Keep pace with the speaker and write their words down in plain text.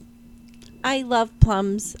I love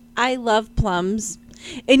plums. I love plums.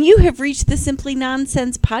 And you have reached the Simply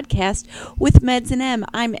Nonsense podcast with Meds and M.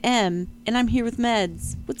 I'm M, and I'm here with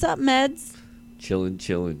Meds. What's up, Meds?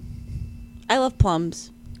 Chillin'. I love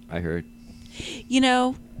plums. I heard. You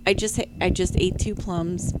know, I just ate 2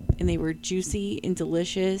 plums, and they were juicy and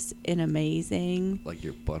delicious and amazing. Like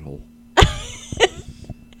your butthole.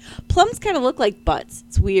 Plums kind of look like butts.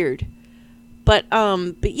 It's weird. But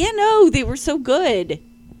yeah, no, they were so good.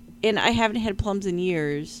 And I haven't had plums in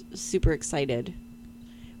years. Super excited.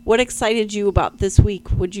 What excited you about this week?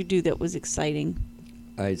 What'd you do that was exciting?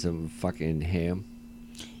 I had some fucking ham.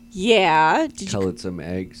 Yeah. Colored some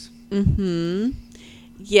eggs. Mm-hmm.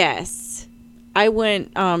 Yes. I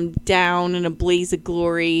went down in a blaze of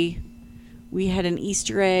glory. We had an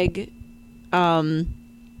Easter egg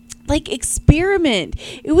experiment.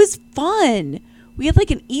 It was fun. We had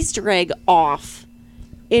like an Easter egg off.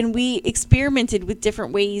 And we experimented with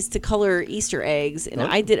different ways to color Easter eggs. And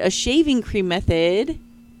I did a shaving cream method.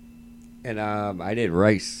 And I did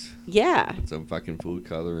rice. Yeah. Some fucking food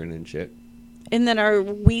coloring and shit. And then our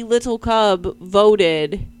wee little cub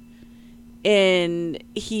voted. And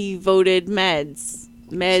he voted meds.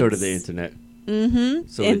 So did the internet. Mm-hmm.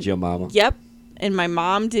 So did your mama. Yep. And my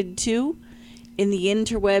mom did too. And the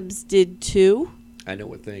interwebs did too. I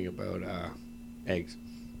know a thing about eggs.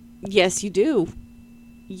 Yes, you do.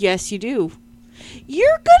 Yes, you do.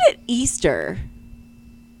 You're good at Easter.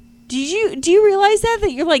 Do you realize that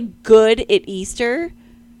you're like good at Easter?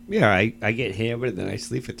 Yeah, I get hammered and then I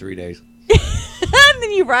sleep for 3 days. And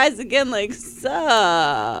then you rise again like,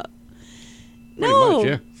 sup. No. Much,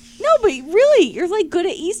 yeah. No, but really, you're like good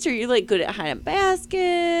at Easter. You're like good at hiding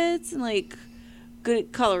baskets and like good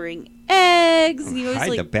at coloring eggs. And you always hide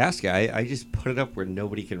like the basket. I just put it up where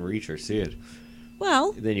nobody can reach or see it.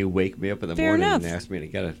 Well, And then you wake me up in the fair morning enough. and ask me to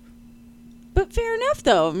get it. But fair enough,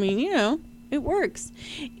 though. I mean, you know, it works.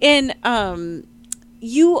 And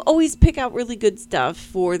you always pick out really good stuff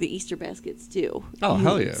for the Easter baskets, too. Oh,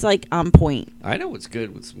 hell yeah. It's like on point. I know what's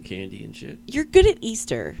good with some candy and shit. You're good at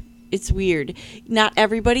Easter. It's weird. Not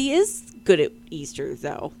everybody is good at Easter,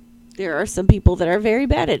 though. There are some people that are very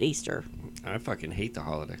bad at Easter. I fucking hate the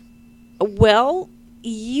holiday. Well,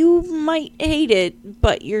 you might hate it,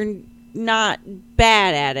 but you're not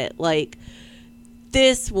bad at it. Like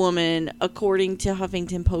this woman, according to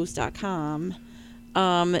HuffingtonPost.com,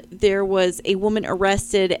 there was a woman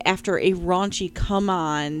arrested after a raunchy come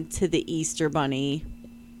on to the Easter Bunny.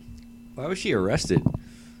 Why was she arrested?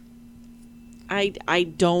 I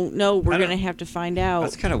don't know. We're going to have to find out.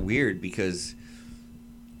 That's kind of weird because,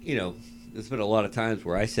 you know, there's been a lot of times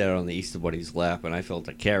where I sat on the Easter Bunny's lap and I felt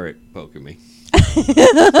a carrot poking me.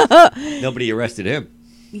 Nobody arrested him.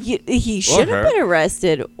 He should have been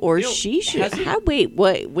arrested, or You know, she should.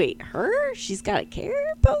 Wait, her? She's got a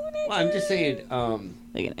carrot poking it? Well, I'm just saying,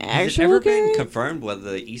 Like an has it actual ever carrot? been confirmed whether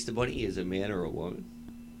the Easter Bunny is a man or a woman?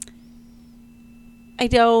 I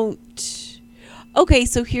don't. Okay,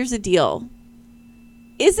 so here's the deal.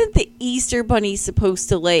 Isn't the Easter Bunny supposed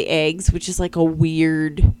to lay eggs, which is like a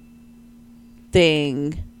weird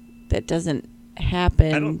thing that doesn't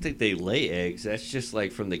happen? I don't think they lay eggs. That's just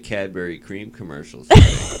like from the Cadbury cream commercials.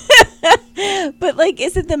 But like,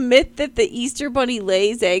 isn't the myth that the Easter Bunny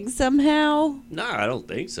lays eggs somehow? No, I don't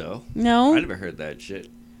think so. No? I never heard that shit.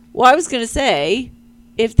 Well, I was going to say,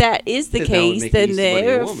 if that is the Then that would case, make the then Easter Bunny a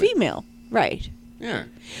they're woman. female. Right. Yeah.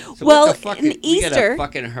 So Well, what the fuck? in We got Easter- a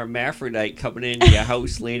fucking hermaphrodite coming into your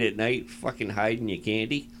house late at night, fucking hiding your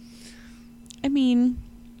candy. I mean,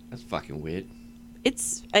 That's fucking weird.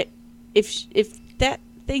 it's if that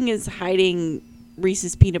thing is hiding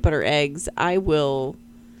Reese's peanut butter eggs, I will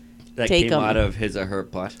That take came 'em. out of his or her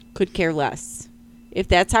butt. could care less. If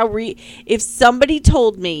that's how if somebody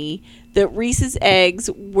told me that Reese's eggs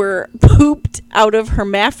were pooped out of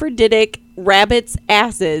hermaphroditic rabbits'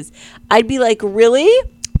 asses, I'd be like, really?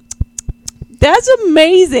 That's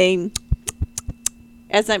amazing.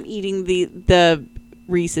 As I'm eating the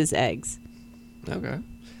Reese's eggs. Okay.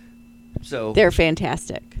 So They're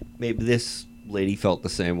fantastic. maybe this lady felt the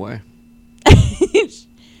same way.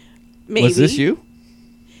 Maybe. Was this you?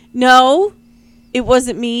 No, it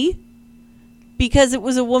wasn't me. Because it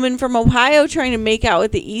was a woman from Ohio trying to make out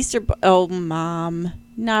with the Easter... Oh, Mom.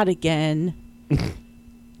 Not again.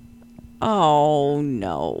 Oh,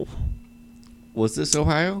 no. Was this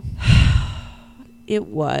Ohio? It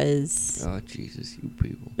was. Oh, Jesus, you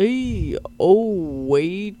people. Hey, oh,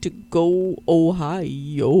 way to go,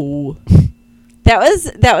 Ohio. That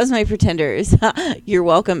was my Pretenders. You're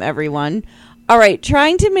welcome, everyone. All right,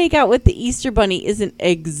 trying to make out with the Easter Bunny isn't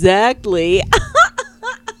exactly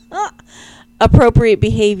appropriate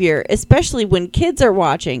behavior, especially when kids are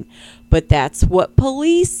watching. But that's what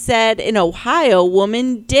police said an Ohio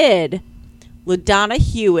woman did. LaDonna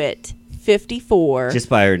Hewitt, 54. Just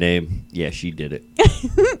by her name. Yeah, she did it.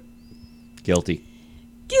 Guilty.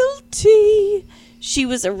 Guilty. She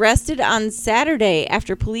was arrested on Saturday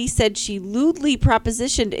after police said she lewdly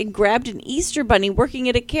propositioned and grabbed an Easter bunny working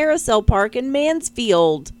at a carousel park in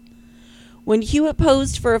Mansfield. When Hewitt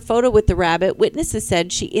posed for a photo with the rabbit, witnesses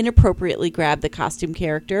said she inappropriately grabbed the costume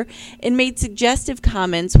character and made suggestive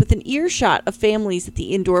comments with an earshot of families at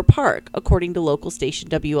the indoor park, according to local station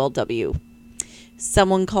WLW.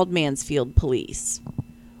 Someone called Mansfield police.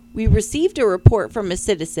 We received a report from a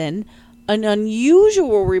citizen, an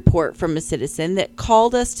unusual report from a citizen that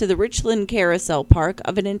called us to the Richland Carousel Park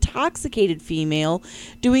of an intoxicated female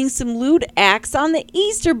doing some lewd acts on the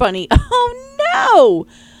Easter Bunny. Oh, no!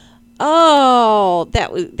 Oh,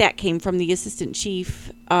 that came from the assistant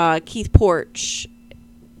chief, Keith Porch.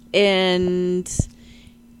 And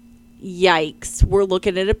yikes, we're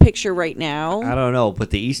looking at a picture right now. I don't know,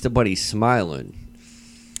 but the Easter Bunny's smiling.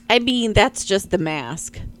 I mean, that's just the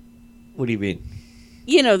mask. What do you mean?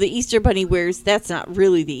 You know, the Easter Bunny wears, that's not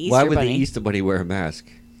really the Easter Bunny. Why would the Easter Bunny wear a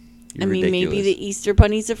mask? I mean, maybe the Easter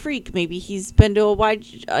Bunny's a freak. Maybe he's been to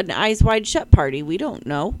an Eyes Wide Shut party. We don't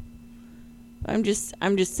know. I'm just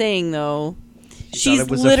saying, though. She's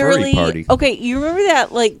literally... party. Okay, you remember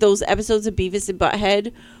that, like, those episodes of Beavis and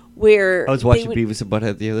Butthead where... I was watching Beavis and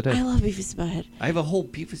Butthead the other day. I love Beavis and Butthead. I have a whole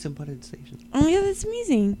Beavis and Butthead station. Oh, yeah, that's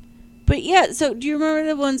amazing. But yeah, so do you remember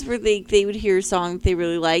the ones where they would hear a song that they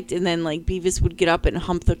really liked, and then like Beavis would get up and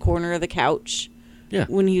hump the corner of the couch? Yeah.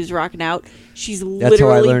 When he was rocking out, she's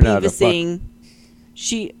literally Beavising.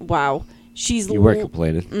 She's You weren't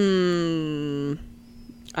complaining.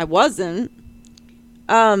 I wasn't.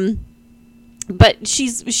 But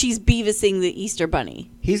she's Beavising the Easter Bunny.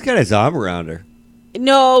 He's got his arm around her.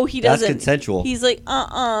 No, he doesn't. That's consensual. He's like,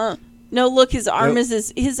 No, look, his arm is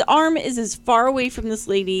as far away from this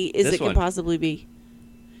lady as it could possibly be.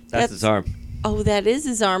 That's his arm. Oh, that is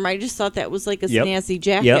his arm. I just thought that was like a snazzy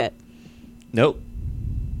jacket. Yep. Nope.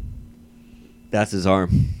 That's his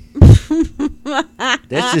arm.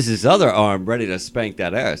 This is his other arm ready to spank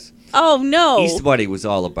that ass. Oh, no. Easter Bunny was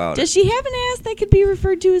all about it. Does she have an ass that could be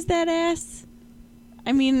referred to as that ass?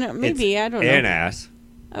 I mean, maybe. I don't know. An ass.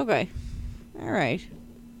 Okay. All right.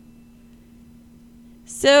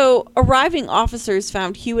 So, arriving officers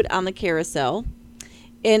found Hewitt on the carousel.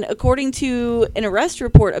 And according to an arrest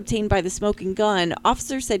report obtained by the Smoking Gun,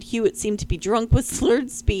 officers said Hewitt seemed to be drunk with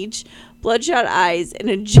slurred speech, bloodshot eyes, and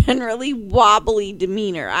a generally wobbly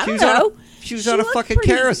demeanor. I don't know. She was on a fucking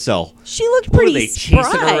carousel. She looked pretty What, were they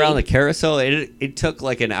chasing her around the carousel? It took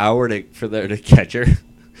like an hour for them to catch her.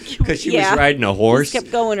 Because she was riding a horse. She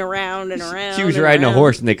kept going around and around. She was riding a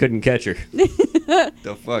horse and they couldn't catch her.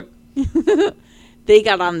 The fuck? They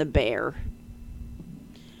got on the bear.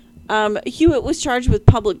 Hewitt was charged with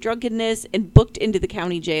public drunkenness and booked into the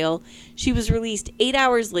county jail. She was released 8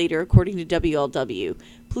 hours later, according to WLW.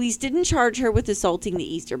 Police didn't charge her with assaulting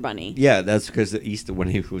the Easter Bunny. Yeah, that's because the Easter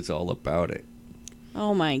Bunny was all about it.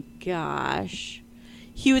 Oh my gosh.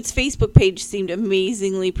 Hewitt's Facebook page seemed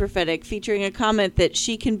amazingly prophetic, featuring a comment that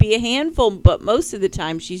she can be a handful, but most of the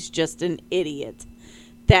time she's just an idiot.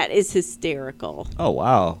 That is hysterical. Oh,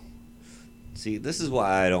 wow. See, this is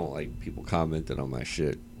why I don't like people commenting on my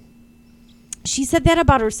shit. She said that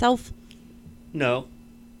about herself. No.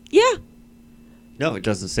 Yeah. No, it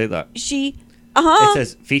doesn't say that. It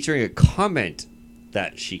says featuring a comment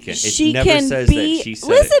that she can. She never can says be, that she said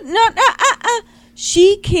listen,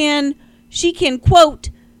 it. She can quote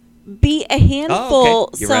be a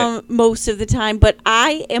handful most of the time, but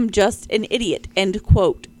I am just an idiot. End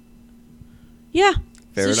quote. Yeah.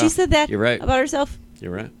 Fair enough. She said that You're right. about herself.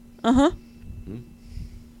 You're right.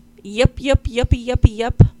 Yup.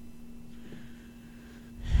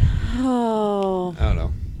 Oh. I don't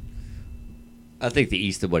know. I think the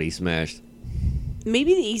Easter Bunny smashed.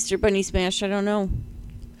 Maybe the Easter Bunny smashed. I don't know.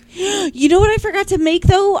 You know what I forgot to make,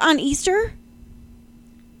 though, on Easter?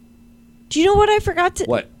 Do you know what I forgot to...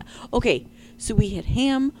 What? Okay, so we had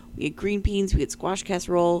ham, we had green beans, we had squash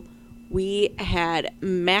casserole, we had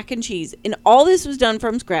mac and cheese. And all this was done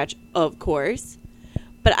from scratch, of course.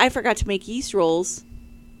 But I forgot to make yeast rolls.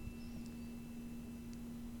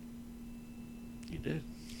 You did.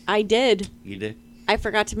 I did. You did. I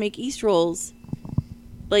forgot to make yeast rolls.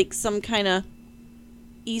 Like some kind of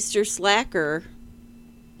Easter slacker.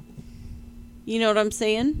 You know what I'm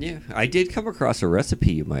saying? Yeah, I did come across a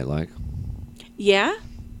recipe you might like. Yeah?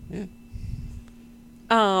 Yeah.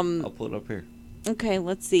 I'll pull it up here. Okay,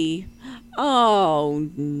 let's see. Oh,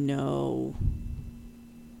 no.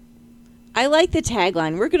 I like the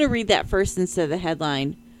tagline. We're going to read that first instead of the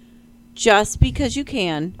headline. Just because you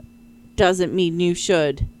can doesn't mean you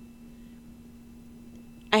should.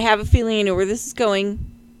 I have a feeling I know where this is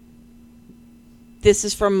going. This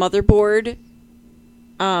is from Motherboard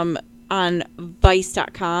on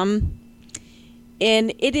Vice.com.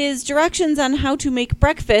 And it is directions on how to make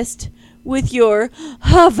breakfast with your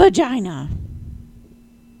vagina.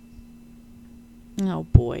 Oh,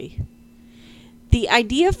 boy. The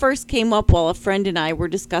idea first came up while a friend and I were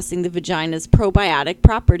discussing the vagina's probiotic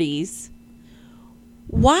properties.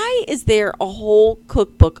 Why is there a whole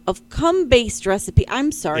cookbook of cum-based recipe?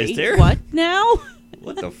 I'm sorry. Is there? What now?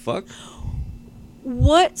 What the fuck?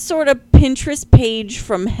 What sort of Pinterest page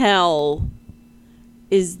from hell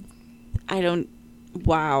is...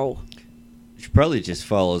 Wow. She probably just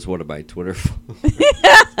follows one of my Twitter followers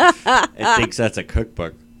and thinks that's a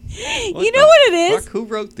cookbook. You know what it is? Fuck? Who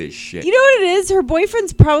wrote this shit? You know what it is? Her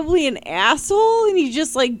boyfriend's probably an asshole, and he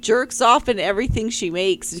just, like, jerks off in everything she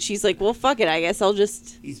makes. And she's like, well, fuck it. I guess I'll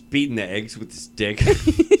just... He's beating the eggs with his dick.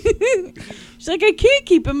 She's like, I can't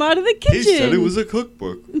keep him out of the kitchen. He said it was a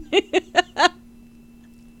cookbook.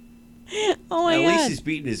 Oh, my At God. least he's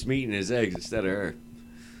beating his meat and his eggs instead of her.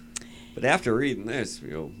 But after reading this,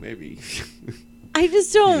 maybe... I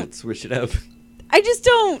just don't... switch it up. I just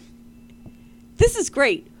don't... This is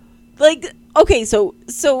great. Like, okay, so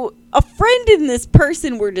a friend and this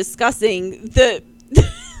person were discussing the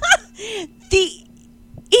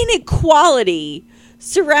inequality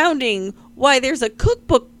surrounding why there's a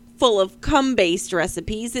cookbook full of cum-based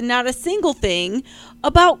recipes and not a single thing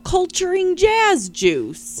about culturing jazz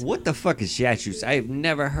juice. What the fuck is jazz juice? I have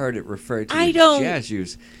never heard it referred to I as don't- jazz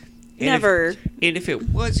juice. And Never. If it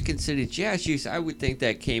was considered jazz juice, I would think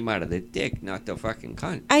that came out of the dick, not the fucking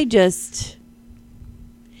cunt.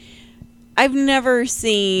 I've never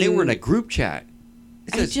seen... They were in a group chat.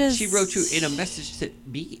 It I says she wrote you in a message to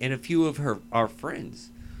me and a few of our friends.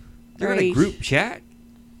 They're in a Right. group chat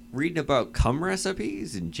reading about cum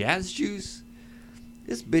recipes and jazz juice.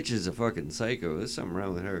 This bitch is a fucking psycho. There's something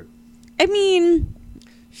wrong with her. I mean...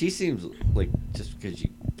 She seems like just because you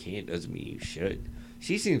can't doesn't mean you should.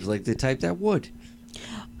 She seems like the type that would.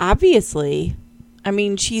 Obviously. I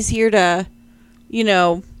mean, she's here to,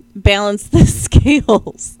 balance the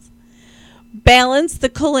scales. Balance the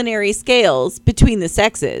culinary scales between the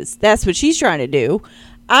sexes. That's what she's trying to do.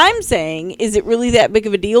 I'm saying, is it really that big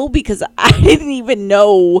of a deal? Because I didn't even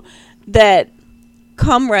know that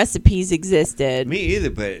cum recipes existed. Me either,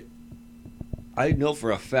 but I know for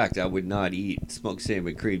a fact I would not eat smoked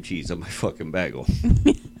salmon cream cheese on my fucking bagel.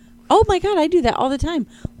 Oh my God, I do that all the time.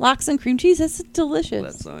 Lox and cream cheese, that's delicious.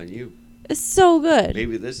 That's on you. It's so good.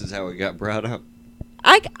 Maybe this is how it got brought up.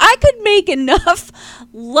 I could make enough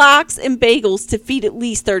lox and bagels to feed at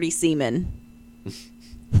least 30 seamen.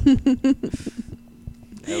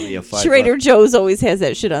 Only a $5 Trader Joe's always has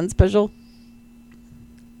that shit on special.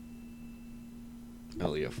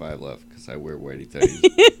 Only a $5 left because I wear whitey tighties.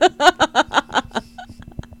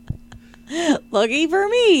 Lucky for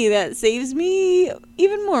me, that saves me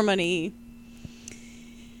even more money.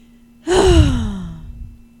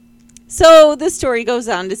 So this story goes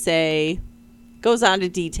on to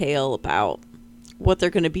detail about what they're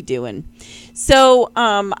going to be doing. So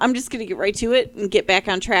I'm just going to get right to it and get back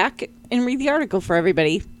on track and read the article for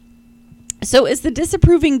everybody. So as the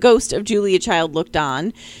disapproving ghost of Julia Child looked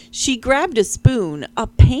on, she grabbed a spoon, a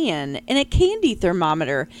pan, and a candy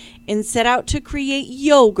thermometer and set out to create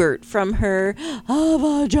yogurt from her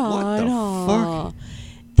vagina. What the fuck?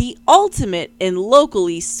 The ultimate and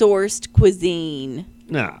locally sourced cuisine.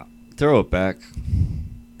 Nah, throw it back.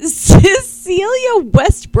 Cecilia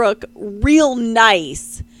Westbrook, real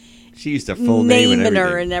nice. She used her full name and Naming her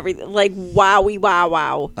everything. and everything. Like, wowie,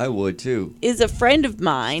 wow. I would too. Is a friend of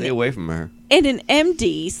mine Stay away from her. and an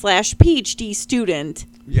MD/PhD student.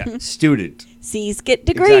 Yeah, student. C's get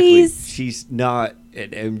Exactly. degrees. She's not an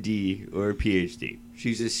MD or a PhD.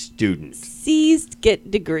 She's a student. C's get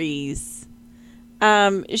degrees.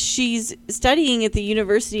 She's studying at the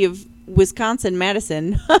University of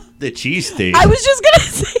Wisconsin-Madison. The cheese state. I was just going to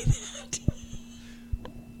say that.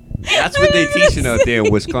 That's what they teaching out there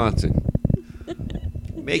in Wisconsin.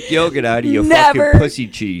 Make yogurt out of your Never. fucking pussy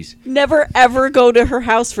cheese. Never, ever go to her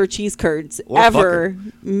house for cheese curds. Or Ever.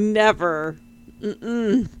 Never.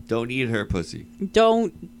 Mm-mm. Don't eat her pussy.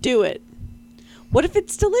 Don't do it. What if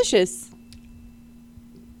it's delicious?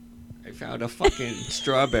 I found a fucking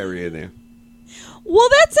strawberry in there. Well,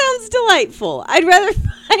 that sounds delightful. I'd rather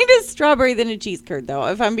find a strawberry than a cheese curd, though,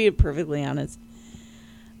 if I'm being perfectly honest.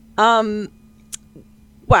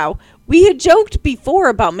 Wow. We had joked before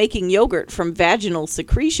about making yogurt from vaginal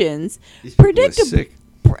secretions. These people are sick.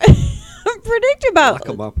 Lock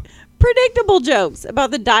 'em up. predictable jokes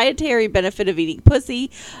about the dietary benefit of eating pussy,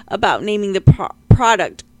 about naming the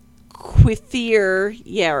product Queefear,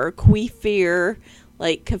 or Queefear,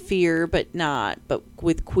 like kefir, but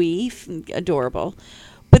with queef, adorable.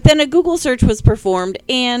 But then a Google search was performed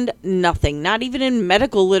and nothing, not even in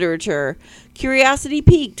medical literature. Curiosity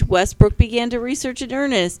piqued. Westbrook began to research in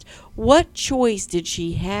earnest. What choice did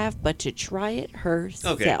she have but to try it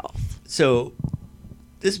herself? Okay. So,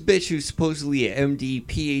 this bitch who's supposedly an MD,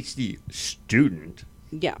 PhD student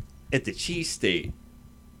Yeah. at the Cheese State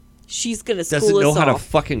She's going to school us doesn't know how to all.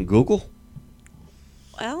 fucking Google?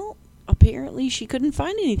 Well, apparently she couldn't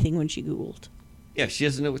find anything when she Googled. Yeah, she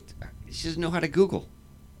doesn't know how to Google.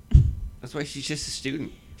 That's why she's just a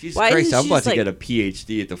student. Jesus Why Christ, isn't I'm she about just to like- get a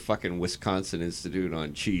PhD at the fucking Wisconsin Institute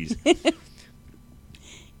on cheese.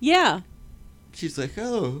 Yeah. She's like,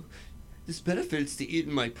 oh, this benefits to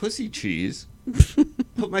eating my pussy cheese.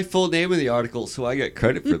 Put my full name in the article so I get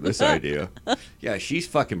credit for this idea. Yeah, she's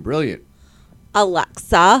fucking brilliant.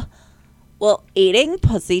 Alexa, will eating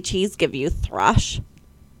pussy cheese give you thrush?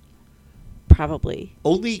 Probably.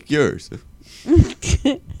 Only yours.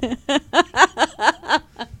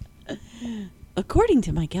 According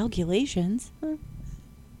to my calculations,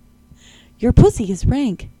 your pussy is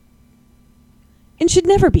rank and should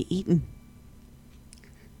never be eaten.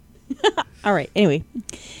 All right, anyway.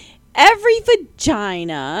 Every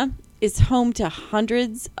vagina is home to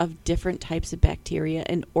hundreds of different types of bacteria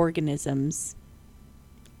and organisms.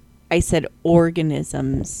 I said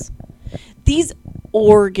organisms. These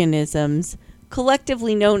organisms,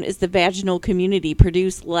 collectively known as the vaginal community,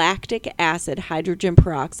 produce lactic acid, hydrogen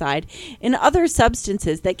peroxide, and other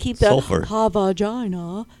substances that keep the Sulfur.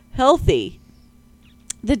 vagina healthy.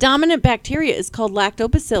 The dominant bacteria is called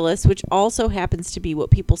lactobacillus, which also happens to be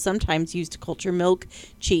what people sometimes use to culture milk,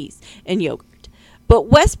 cheese, and yogurt. But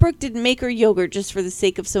Westbrook didn't make her yogurt just for the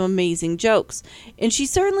sake of some amazing jokes. And she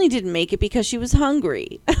certainly didn't make it because she was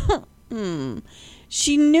hungry.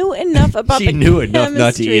 She knew enough about She the knew enough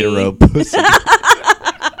not to eat her own pussy.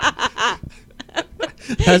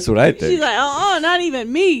 That's what I think. She's like, oh, not even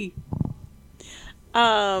me.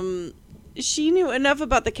 She knew enough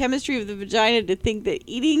about the chemistry of the vagina to think that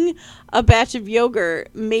eating a batch of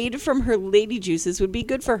yogurt made from her lady juices would be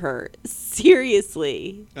good for her.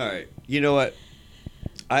 Seriously. All right. You know what?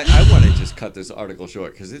 I want to just cut this article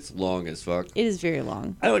short because it's long as fuck. It is very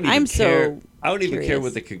long. I don't even I'm care. so I don't even care curious.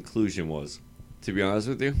 what the conclusion was, to be honest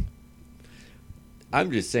with you. I'm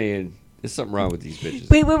just saying there's something wrong with these bitches.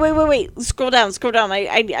 Wait. Scroll down.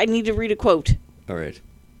 I need to read a quote. All right.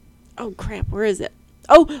 Oh, crap. Where is it?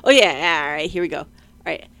 Oh, yeah. All right, here we go. All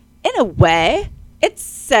right. In a way, it's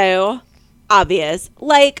so obvious.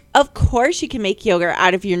 Like, of course you can make yogurt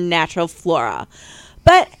out of your natural flora.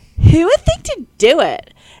 But who would think to do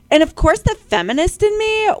it? And of course, the feminist in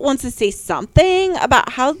me wants to say something about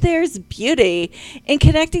how there's beauty in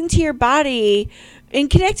connecting to your body, in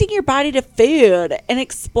connecting your body to food, and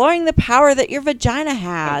exploring the power that your vagina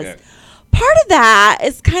has. Okay. Part of that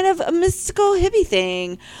is kind of a mystical hippie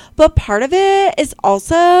thing, but part of it is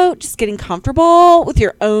also just getting comfortable with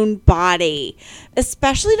your own body,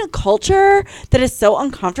 especially in a culture that is so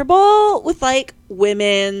uncomfortable with like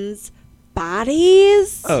women's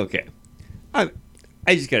bodies. Okay.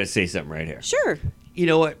 I just got to say something right here. Sure. You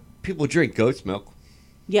know what? People drink goat's milk.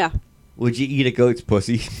 Yeah. Would you eat a goat's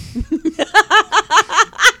pussy?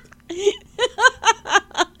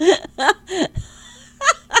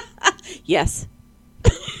 Yes.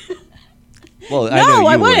 Well, No, I know you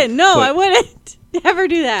I wouldn't. No, but- I wouldn't. Never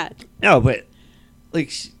do that. No, but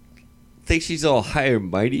like, think she's all high and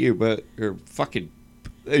mighty, but or fucking.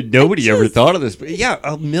 Nobody ever thought of this, but yeah,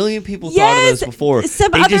 a million people thought of this before.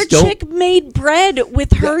 Some They other just don't- chick made bread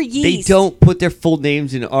with her They yeast. don't put their full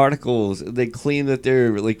names in articles. They claim that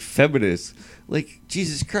they're like feminists. Like,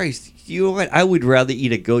 Jesus Christ, you know what? I would rather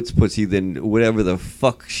eat a goat's pussy than whatever the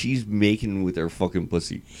fuck she's making with her fucking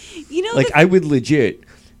pussy. You know, Like, I would legit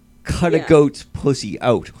cut a Yeah. goat's pussy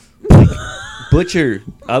out. Like, butcher.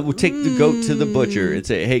 I would take the goat to the butcher and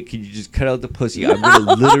say, hey, can you just cut out the pussy? I'm going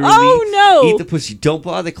to literally no. eat the pussy. Don't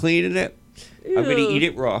bother cleaning it. I'm going to eat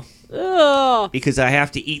it raw. Ugh, Because I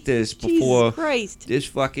have to eat this before Jesus Christ. this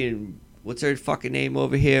fucking, what's her fucking name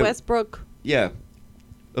over here? Westbrook. Yeah.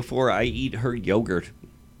 Before I eat her yogurt.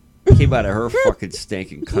 Came out of her fucking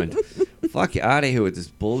stinking cunt. Fuck you out of here with this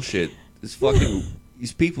bullshit. This fucking,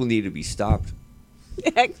 these people need to be stopped.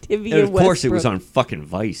 Activia And of course it was Westbrook. on fucking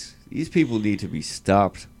Vice. These people need to be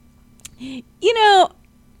stopped. You know,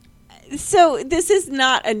 So this is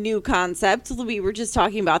not a new concept. We were just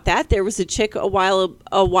talking about that. There was a chick a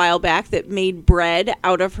while back that made bread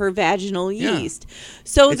out of her vaginal yeast.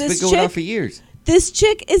 So It's this been going on chick, for years. this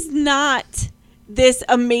chick is not this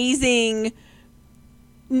amazing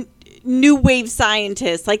new wave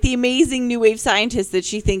scientist, like the amazing new wave scientist that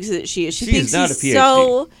she thinks that she is. She She's thinks not she's a PhD.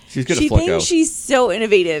 so. She's gonna she flunk thinks out. she's so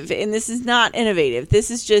innovative, and this is not innovative. This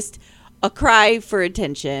is just a cry for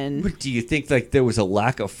attention. But do you think like there was a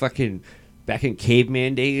lack of fucking back in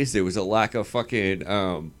caveman days? There was a lack of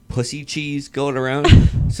fucking pussy cheese going around,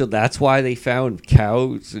 so that's why they found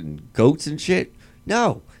cows and goats and shit.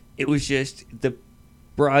 No, it was just the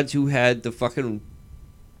broads who had the fucking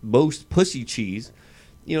most pussy cheese.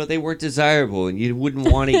 You know, they weren't desirable, and you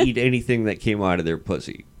wouldn't want to eat anything that came out of their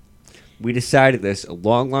pussy. We decided this a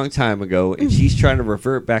long, long time ago, and she's trying to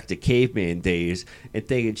revert back to caveman days and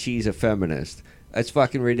thinking she's a feminist. That's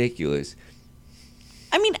fucking ridiculous.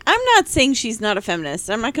 I mean, I'm not saying she's not a feminist.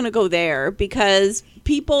 I'm not going to go there because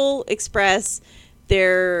people express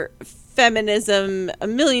their feminism a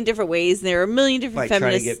million different ways. And there are a million different By trying to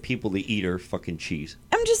feminists. get people to eat her fucking cheese.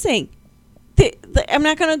 I'm just saying. I'm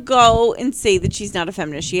not going to go and say that she's not a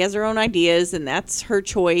feminist. She has her own ideas, and that's her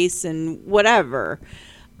choice, and whatever.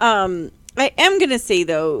 I am going to say,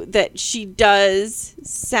 though, that she does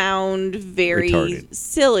sound very Retarded.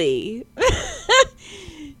 silly.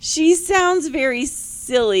 She sounds very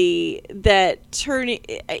silly that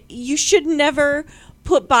you should never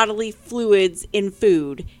put bodily fluids in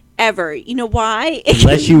food, ever. You know why? It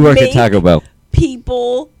Unless can you work at make Taco Bell.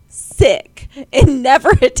 people sick, and never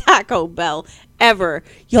at Taco Bell ever.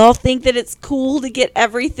 Y'all think that it's cool to get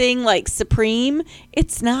everything like Supreme?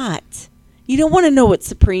 It's not. You don't want to know what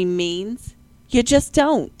Supreme means. You just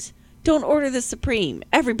don't. Don't order the Supreme.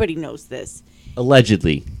 Everybody knows this.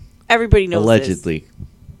 Allegedly. Everybody knows this. Allegedly.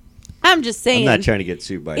 I'm just saying. I'm not trying to get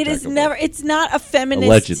sued by It Taco is Bell. never. It's not a feminist.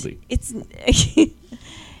 Allegedly. It's.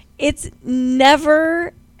 It's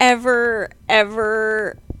never, ever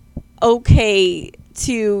okay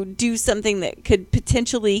to do something that could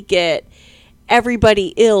potentially get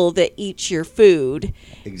everybody ill that eats your food.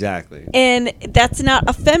 Exactly. And that's not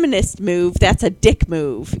a feminist move. That's a dick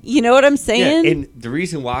move. You know what I'm saying? Yeah, and the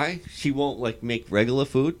reason why she won't like make regular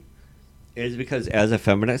food is because as a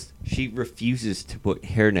feminist, she refuses to put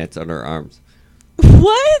hairnets on her arms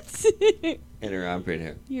What? and her armpit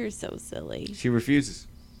hair. You're so silly. She refuses.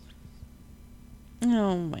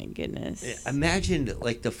 Oh my goodness. Imagine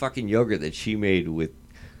like the fucking yogurt that she made with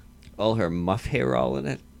all her muff hair all in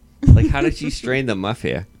it. Like, how did she strain the muff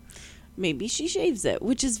hair? Maybe she shaves it,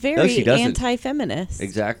 which is very she doesn't. anti-feminist.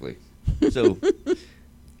 Exactly. So,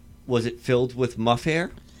 was it filled with muff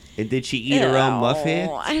hair? And did she eat her own muff hair?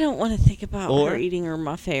 I don't want to think about Or her eating her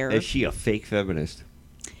muff hair. Is she a fake feminist?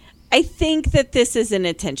 I think that this is an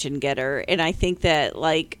attention getter, and I think that,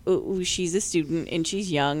 like, she's a student and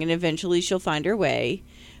she's young, and eventually she'll find her way.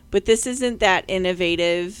 But this isn't that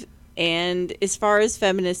innovative, and as far as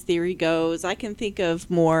feminist theory goes, I can think of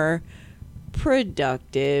more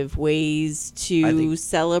productive ways to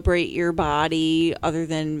celebrate your body other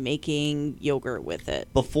than making yogurt with it.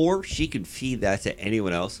 Before she can feed that to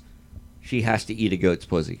anyone else, she has to eat a goat's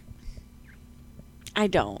pussy. I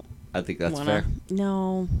don't I think that's wanna. fair.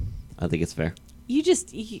 No. I think it's fair. You just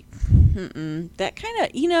that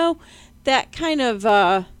kind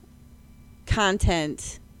of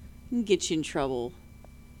content can get you in trouble.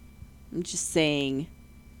 I'm just saying,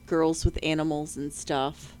 girls with animals and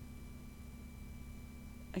stuff.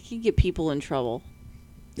 I can get people in trouble.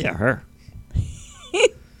 Yeah, her.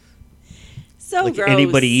 So Like gross.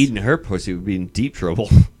 anybody eating her pussy would be in deep trouble.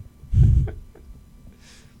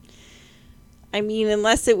 I mean,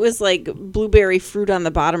 unless it was like blueberry fruit on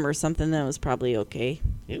the bottom or something, that was probably okay.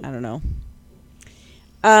 Ew. I don't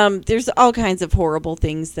know. There's all kinds of horrible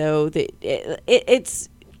things, though. That it's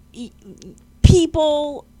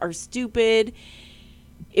people are stupid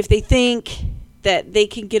if they think that they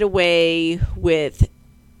can get away with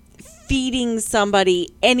feeding somebody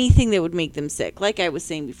anything that would make them sick. Like I was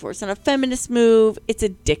saying before, it's not a feminist move; it's a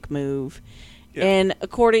dick move. Yeah. And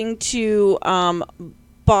according to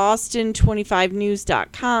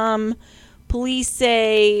Boston25news.com, police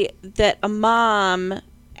say that a mom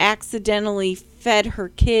accidentally fed her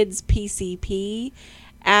kids PCP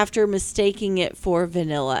after mistaking it for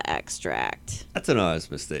vanilla extract. That's an honest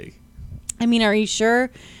mistake. I mean, are you sure?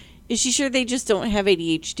 Is she sure they just don't have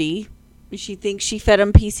ADHD? She thinks she fed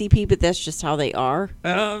them PCP, but that's just how they are.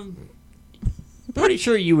 Pretty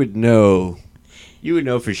sure you would know. You would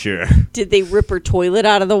know for sure. Did they rip her toilet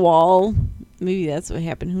out of the wall Maybe that's what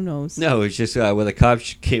happened. Who knows? No, it's just when the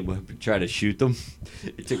cops came up and tried to shoot them,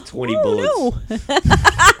 it took 20 bullets. No.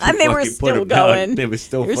 And they were Fucking put still 'em down. going. They were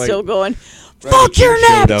still They were fighting. still going. Rodney Fuck your King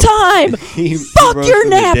showed nap up. time. He Fuck rose your from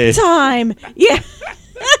the nap dead. time. Yeah.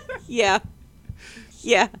 Yeah.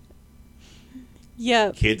 Yeah.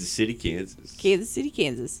 Yeah. Kansas City, Kansas. Kansas City,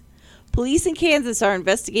 Kansas. Police in Kansas are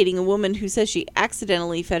investigating a woman who says she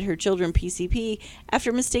accidentally fed her children PCP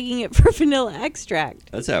after mistaking it for vanilla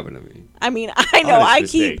extract. That's happened to me. I mean, I know Honest I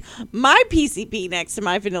mistake. keep my PCP next to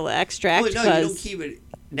my vanilla extract. Well, no, you don't 'cause- keep it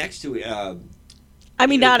next to it. I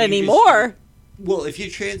mean, not you just- anymore. Well, if you're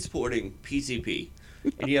transporting PCP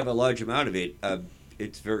and you have a large amount of it,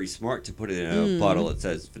 it's very smart to put it in a bottle that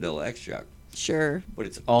says vanilla extract. Sure. But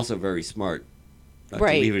it's also very smart not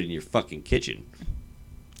Right. to leave it in your fucking kitchen.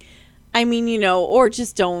 I mean, or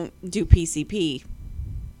just don't do PCP.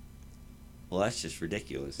 Well, that's just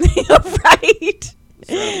ridiculous. Right.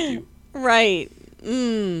 What's wrong with you? Right.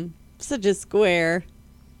 Such a square.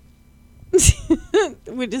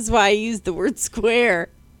 Which is why I use the word square.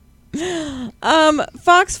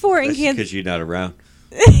 Fox 4 in That's Kansas. because you're not around.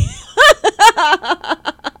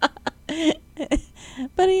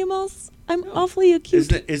 But I'm awfully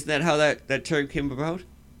acute. Isn't that how that term came about?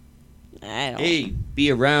 I don't. Hey,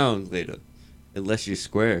 be around later. Unless you're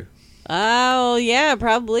square. Oh, yeah,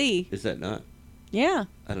 probably. Is that not? Yeah,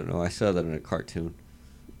 I don't know. I saw that in a cartoon.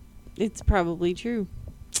 it's probably true.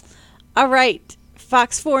 All right.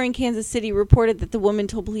 Fox 4 in Kansas City reported that the woman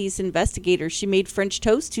told police investigators she made French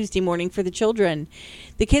toast Tuesday morning for the children.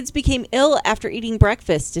 The kids became ill after eating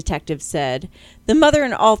breakfast, detectives said. The mother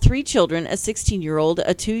and all three children, a 16-year-old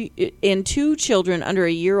and two children under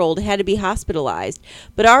a year-old, had to be hospitalized,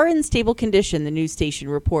 but are in stable condition, the news station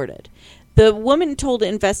reported. The woman told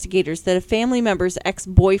investigators that a family member's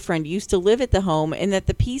ex-boyfriend used to live at the home and that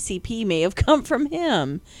the PCP may have come from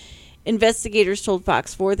him. Investigators told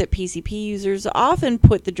Fox 4 that PCP users often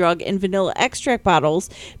put the drug in vanilla extract bottles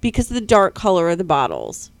because of the dark color of the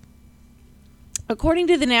bottles. According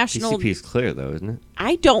to the National... PCP is clear, though, isn't it?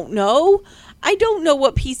 I don't know. I don't know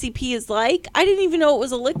what PCP is like. I didn't even know it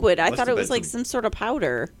was a liquid. I Must thought have it was been like some sort of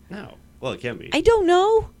powder. No. Well, it can be. I don't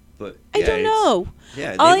know. But I yeah, don't it's- know.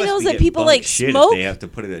 Yeah, All they I know must is be that getting people, bummed like, shit if smoke. They have to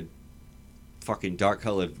put it in fucking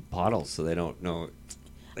dark-colored bottles so they don't know.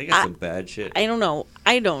 They got some bad shit. I don't know.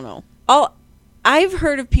 I've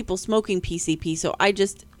heard of people smoking PCP, so I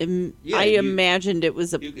just Yeah, imagined it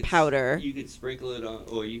was a You could- powder. You could sprinkle it on,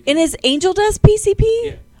 or you. And is Angel Dust PCP?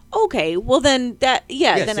 Yeah. Okay, well then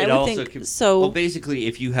Yes, then it I would also think can- so. Well, basically,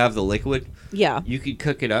 if you have the liquid, Yeah. you could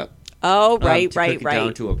cook it up. Oh, to right. cook it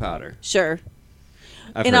down to a powder. Sure.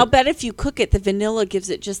 I've And heard- I'll bet if you cook it, the vanilla gives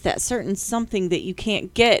it just that certain something that you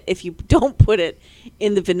can't get if you don't put it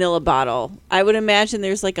in the vanilla bottle. I would imagine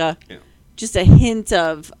there's like just a hint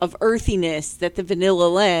of earthiness that the vanilla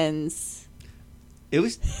lends. It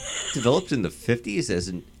was developed in the 50s as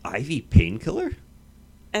an IV painkiller.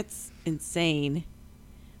 That's insane.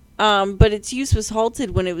 But its use was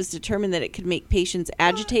halted when it was determined that it could make patients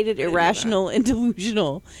agitated, I didn't know irrational, and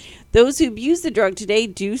delusional. Those who abuse the drug today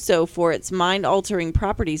do so for its mind-altering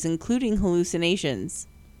properties, including hallucinations.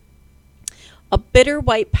 A bitter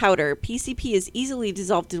white powder, PCP is easily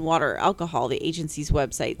dissolved in water or alcohol, the agency's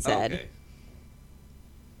website said. Okay.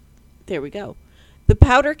 There we go. The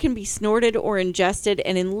powder can be snorted or ingested,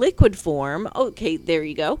 and in liquid form, okay, there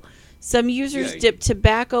you go. Some users Yeah, dip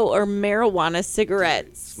tobacco or marijuana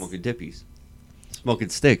cigarettes. Smoking dippies. Smoking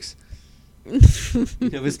sticks. You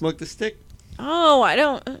never smoked a stick? Oh, I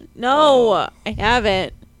don't. No, I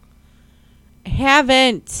haven't. I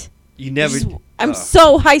haven't. You never. I'm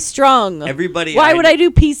so high strung. Everybody. Why would I do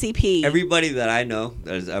PCP? Everybody that I know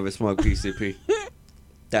that has ever smoked PCP,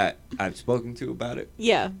 that I've spoken to about it,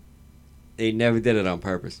 Yeah. they never did it on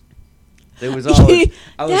purpose. There was always.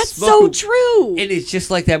 I was That's so smoking, true. And it's just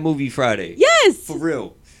like that movie Friday. Yes. For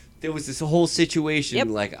real. There was this whole situation. Yep.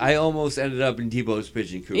 Like I almost ended up in Debo's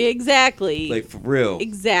pigeon coop. Exactly. Like for real.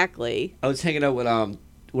 Exactly. I was hanging out with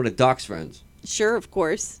one of Doc's friends. Sure, of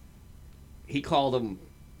course. He called him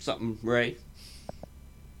something Ray,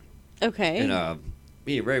 Okay. and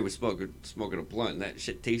me and Ray was smoking a blunt, and that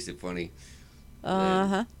shit tasted funny.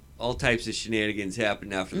 Uh-huh. All types of shenanigans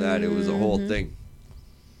happened after that. It was a whole thing.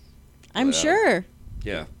 I'm But, sure.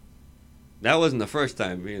 Yeah. That wasn't the first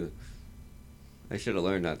time either. I should have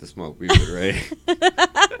learned not to smoke weed with Ray.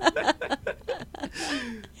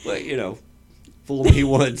 But, fool me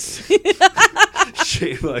once.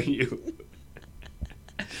 Shame on you.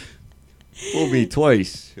 Fool me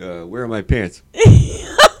twice. Where are my pants?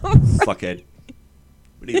 Fuckhead.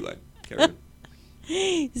 What do you like, Karen?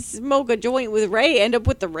 Smoke a joint with Ray, end up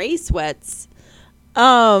with the Ray sweats.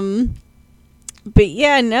 But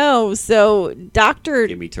yeah, no. So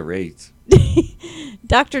Give me Tourette's.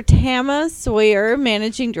 Dr. Tama Sawyer,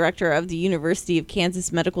 managing director of the University of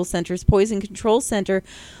Kansas Medical Center's Poison Control Center,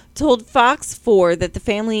 told Fox 4 that the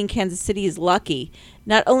family in Kansas City is lucky.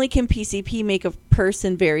 Not only can PCP make a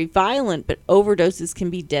person very violent, but overdoses can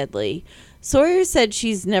be deadly. Sawyer said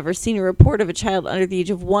she's never seen a report of a child under the age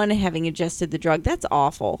of 1 having ingested the drug. That's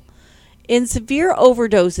awful. In severe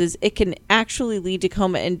overdoses, it can actually lead to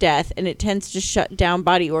coma and death, and it tends to shut down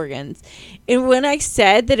body organs. And when I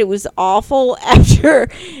said that it was awful after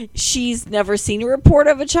she's never seen a report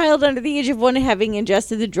of a child under the age of 1 having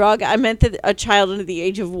ingested the drug, I meant that a child under the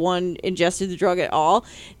age of 1 ingested the drug at all.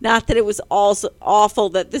 Not that it was also awful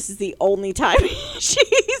that this is the only time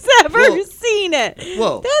she's ever seen it.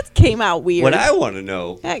 Well, that came out weird. What I want to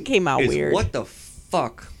know that came out is weird. What the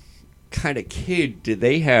fuck kind of kid do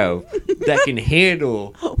they have that can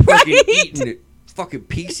handle fucking eating fucking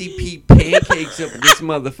PCP pancakes up in this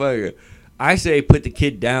motherfucker? I say put the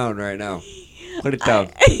kid down right now. Put it down.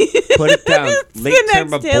 Put it down.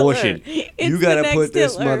 Late-term abortion. You gotta put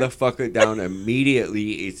this motherfucker down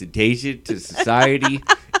immediately. It's a danger to society.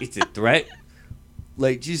 It's a threat.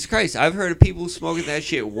 Like, Jesus Christ, I've heard of people smoking that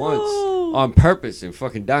shit once on purpose and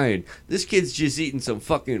fucking dying. This kid's just eating some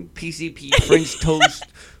fucking PCP French toast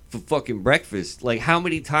for fucking breakfast. Like, how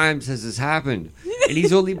many times has this happened? And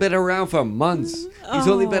he's only been around for months.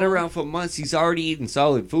 He's already eaten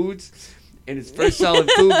solid foods. And his first solid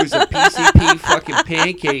food was a PCP fucking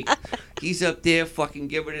pancake. He's up there fucking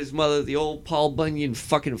giving his mother the old Paul Bunyan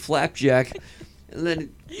fucking flapjack. And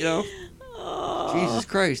then, Jesus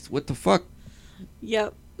Christ, what the fuck?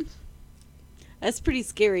 Yep. That's pretty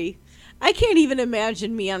scary. I can't even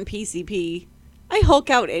imagine me on PCP. I Hulk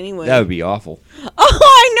out anyway. That would be awful. Oh,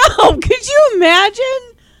 I know. Could you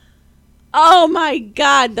imagine? Oh, my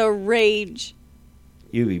God. The rage.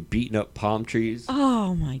 You'd be beating up palm trees.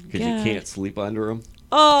 Oh, my God. Because you can't sleep under them.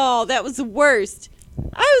 Oh, that was the worst.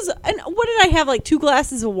 And what did I have, like 2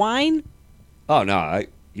 glasses of wine? Oh, no.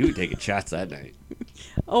 You were taking shots that night.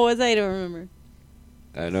 Oh, was I? I don't remember.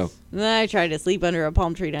 I know. And then I tried to sleep under a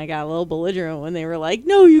palm tree, and I got a little belligerent when they were like,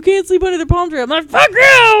 no, you can't sleep under the palm tree. I'm like, fuck you!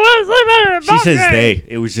 I want to sleep under a palm tree. She says they.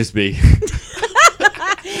 It was just me.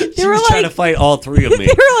 She was trying to fight all 3 of me.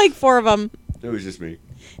 There were like 4 of them. It was just me.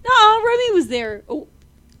 No, Remy was there. Oh,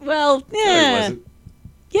 well, yeah. No, he wasn't.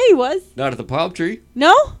 Yeah, he was. Not at the palm tree.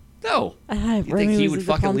 No? No. You Remy think he was would at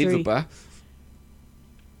the fucking palm leave tree. the bar?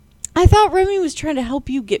 I thought Remy was trying to help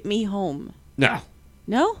you get me home. No.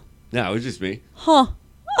 No? No, it was just me. Huh.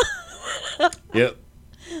 Yep.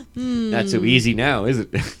 Not so easy now, is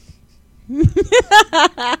it?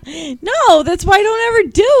 No, that's why I don't ever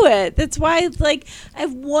do it. That's why it's like I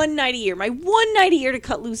have one night a year. My one night a year to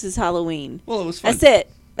cut loose is Halloween. Well, it was fun. That's it.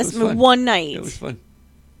 That's was my fun. one night. It was fun.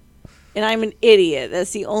 And I'm an idiot.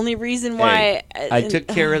 That's the only reason why. I took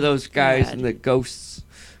care of those guys God. and the ghosts.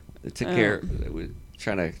 I took care. They were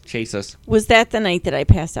trying to chase us. Was that the night that I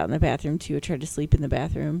passed out in the bathroom too? I tried to sleep in the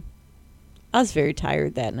bathroom. I was very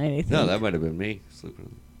tired that night, I think. No, that might have been me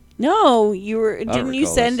sleeping. No, you were. Didn't you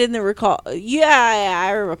send in the recall? Yeah,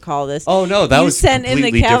 I recall this. Oh no, that was sent a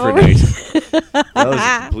completely in the different night. That was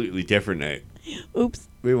a completely different night. Oops.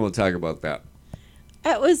 We won't talk about that.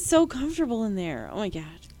 It was so comfortable in there. Oh my God.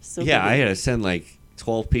 So yeah, good. I had to send like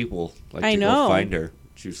 12 people to go find her.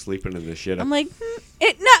 She was sleeping in the shit. I'm like,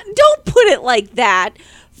 don't put it like that.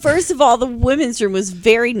 First of all, the women's room was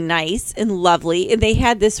very nice and lovely, and they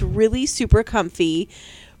had this really super comfy,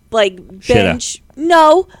 like, bench.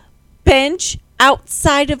 No, bench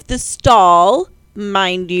outside of the stall,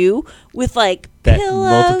 mind you, with like that pillows.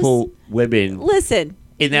 multiple women Listen,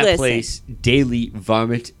 in that place daily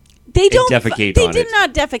vomit. They don't defecate They on did it.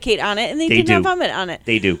 not defecate on it, and they did not vomit on it.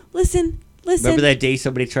 They do. Listen. Remember that day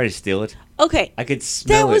somebody tried to steal it? Okay. I could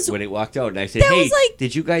smell it when it walked out, and I said, "Hey,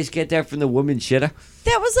 did you guys get that from the woman's shitter?"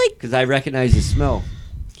 That was like because I recognize the smell.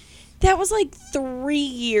 That was like 3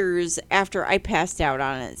 years after I passed out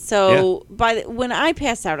on it. So when I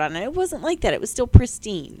passed out on it, it wasn't like that. It was still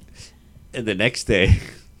pristine. And the next day.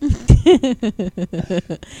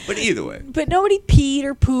 But either way. But nobody peed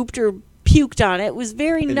or pooped or puked on it. It was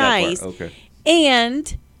very nice. Okay.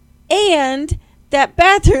 And that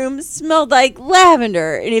bathroom smelled like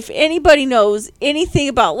lavender. And if anybody knows anything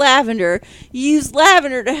about lavender, you use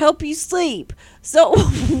lavender to help you sleep. So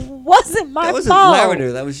it wasn't my fault. That wasn't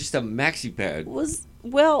lavender. That was just a maxi pad. It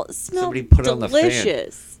smelled Somebody put it delicious. On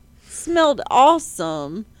the fan. Smelled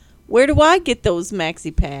awesome. Where do I get those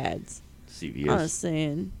maxi pads? CVS. I was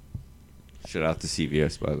saying. Shout out to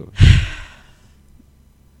CVS, by the way.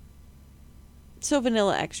 So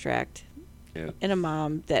vanilla extract. Yeah. And a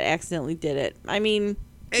mom that accidentally did it. I mean,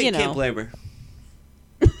 hey, you know. Can't blame her.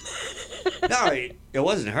 No, it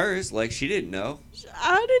wasn't hers. Like, she didn't know.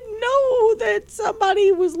 I didn't know that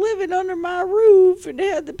somebody was living under my roof and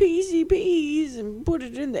had the PCPs and put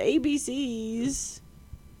it in the ABCs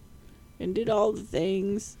and did all the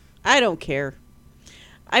things. I don't care.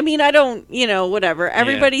 I mean, I don't, whatever.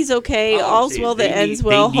 Everybody's okay. All's well that ends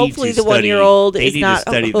well. Hopefully the 1-year-old is not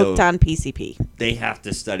hooked on PCP. They have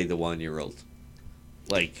to study the 1-year-old.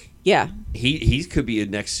 Like, yeah. He could be a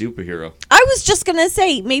next superhero. I was just going to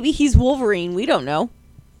say, maybe he's Wolverine. We don't know.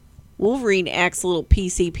 Wolverine acts a little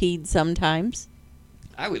PCP'd sometimes.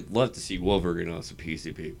 I would love to see Wolverine on some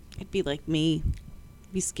PCP. It'd be like me.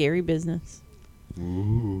 It'd be scary business.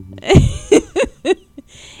 Ooh.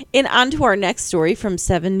 And on to our next story from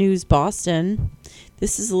 7 News Boston.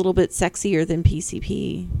 This is a little bit sexier than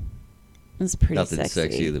PCP. It's pretty Nothing sexy.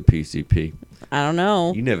 sexier than PCP. I don't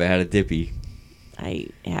know. You never had a dippy. I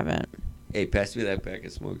haven't. Hey, pass me that pack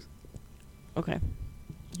of smokes. Okay.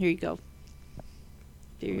 Here you go.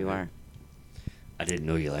 There you are. I didn't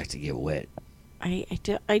know you like to get wet. I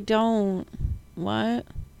don't. What?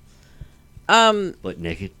 But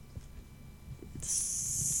naked?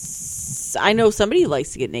 I know somebody who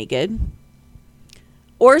likes to get naked.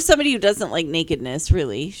 Or somebody who doesn't like nakedness,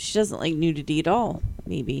 really. She doesn't like nudity at all,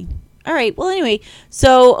 maybe. All right. Well, anyway,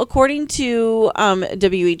 so according to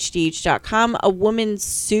WHDH.com, a woman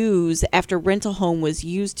sues after rental home was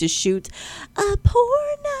used to shoot a pornography.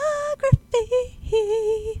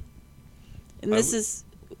 And this is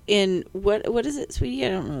in, what is it, sweetie? I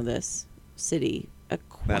don't know this city.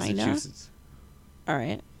 Aquina? Massachusetts. All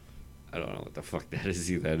right. I don't know what the fuck that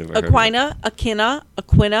is either. I never heard of Aquina,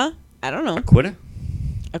 Aquina. I don't know. Aquina?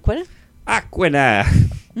 Aquina? Aquina.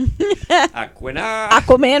 Aquina.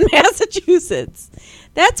 Aquaman, Massachusetts.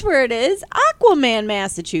 That's where it is. Aquaman,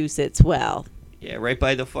 Massachusetts. Well. Yeah, right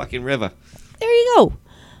by the fucking river. There you go.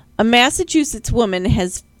 A Massachusetts woman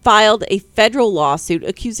has filed a federal lawsuit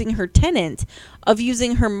accusing her tenant of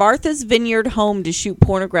using her Martha's Vineyard home to shoot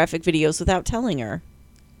pornographic videos without telling her.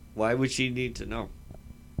 Why would she need to know?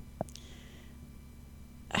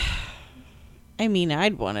 I mean,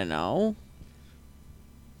 I'd want to know.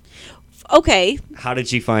 Okay. How did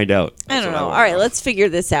she find out? I don't know. All right, let's figure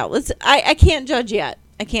this out. I can't judge yet.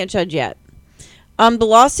 The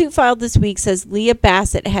lawsuit filed this week says Leah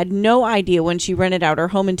Bassett had no idea when she rented out her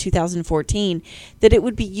home in 2014 that it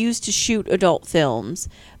would be used to shoot adult films.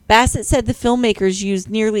 Bassett said the filmmakers used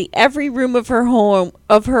nearly every room of her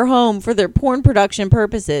home for their porn production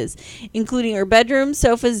purposes, including her bedroom,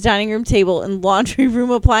 sofas, dining room table, and laundry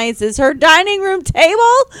room appliances. Her dining room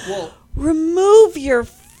table? Well, remove your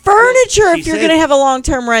furniture if you're going to have a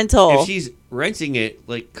long-term rental. If she's renting it,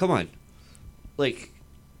 like, come on. Like,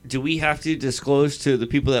 do we have to disclose to the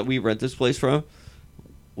people that we rent this place from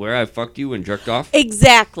where I fucked you and jerked off?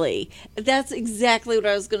 Exactly. That's exactly what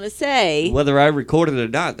I was going to say. Whether I recorded it or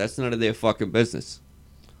not, that's none of their fucking business.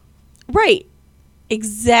 Right.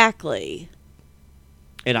 Exactly.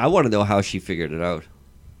 And I want to know how she figured it out.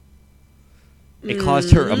 It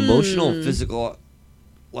caused her emotional and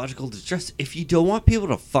physiological distress. If you don't want people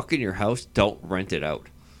to fuck in your house, don't rent it out.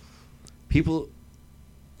 People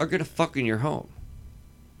are going to fuck in your home.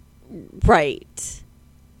 Right.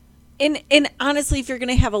 And honestly, if you're going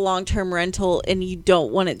to have a long-term rental and you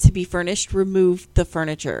don't want it to be furnished, remove the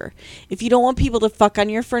furniture. If you don't want people to fuck on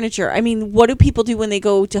your furniture, I mean, what do people do when they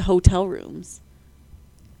go to hotel rooms?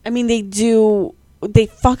 I mean, they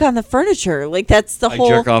fuck on the furniture. Like, that's the whole...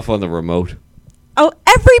 I jerk off on the remote. Oh,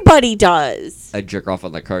 everybody does. I jerk off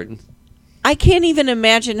on the curtain. I can't even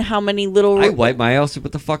imagine how many little... I wipe my ass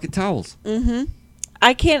with the fucking towels. Mm-hmm.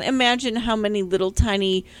 I can't imagine how many little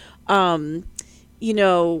tiny... bastard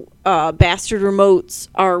remotes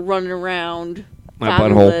are running around. My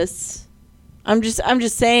butthole. I'm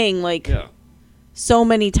just saying, like, so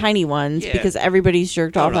many tiny ones because everybody's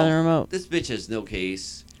jerked off on the remote. This bitch has no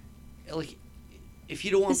case. Like, if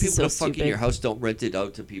you don't want people to fuck in your house, don't rent it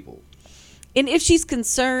out to people. And if she's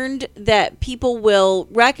concerned that people will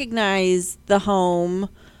recognize the home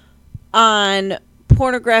on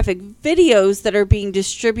pornographic videos that are being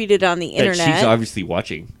distributed on the internet. That she's obviously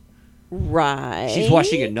watching. Right. She's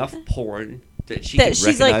watching enough porn that she can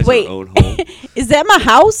she's recognize like, wait, her own home. Is that my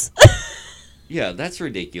house? Yeah, that's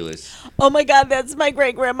ridiculous. Oh my God, that's my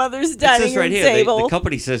great grandmother's dining room table. The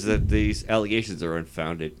company says that these allegations are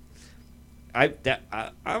unfounded. I'm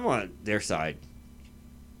on their side.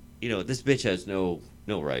 You know, this bitch has no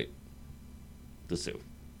right to sue.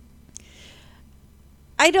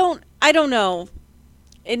 I don't know.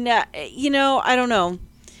 And I don't know.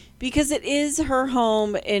 Because it is her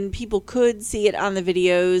home and people could see it on the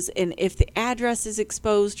videos, and if the address is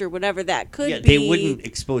exposed or whatever, that could be... Yeah, they wouldn't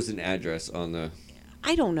expose an address on the...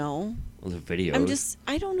 I don't know. Well, the videos.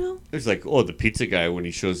 I don't know. It's like, oh, the pizza guy when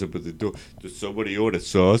he shows up at the door. Does somebody order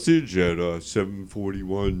sausage at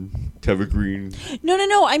 741 Evergreen?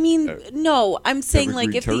 No. I mean, no. I'm saying Evergreen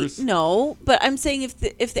like if Terrace? but I'm saying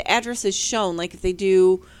if the address is shown, like if they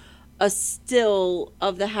do a still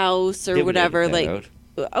of the house or They would whatever, edit like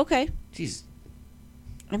that okay. Jeez,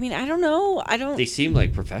 I mean, I don't know. I don't. they seem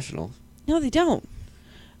like professionals. No, they don't.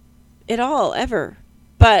 At all, ever.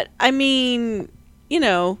 But I mean, you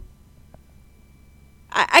know,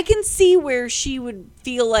 I can see where she would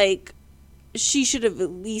feel like she should have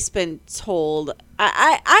at least been told.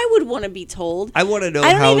 I would want to be told. I want to know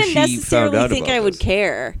I don't how even she found necessarily out think about I would this.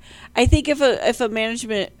 care. I think if a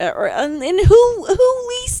management and who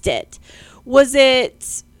leased it, was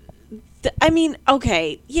it? I mean,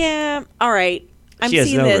 okay, yeah, all right. I'm She has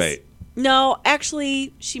seeing no this. right. No,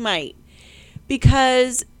 actually, she might,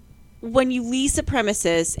 because when you lease a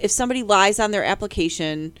premises, if somebody lies on their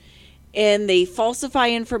application and they falsify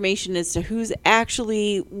information as to who's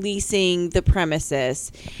actually leasing the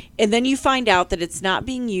premises, and then you find out that it's not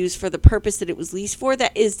being used for the purpose that it was leased for,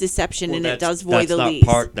 that is deception, Well, and it that's- does void the that's not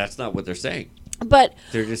lease. That's not what they're saying. But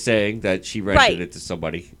They're just saying that she rented Right. it to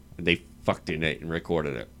somebody and they fucked in it and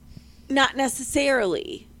recorded it. not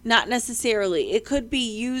necessarily. Not necessarily. It could be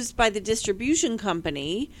used by the distribution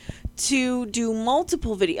company to do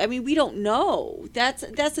multiple video. I mean, we don't know. That's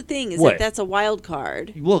the thing, is What? that that's a wild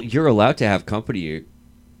card. Well, you're allowed to have company.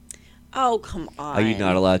 Oh, come on. Are you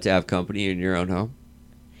not allowed to have company in your own home?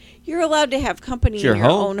 You're allowed to have company It's your in your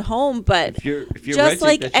home. own home, but If you're just renting,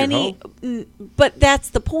 like that's your any home. but that's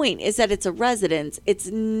the point, is that it's a residence. It's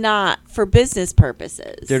not for business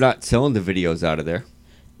purposes. They're not selling the videos out of there.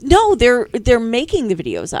 No, they're making the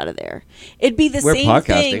videos out of there. It'd be the We're same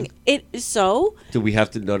podcasting. thing. So Do we have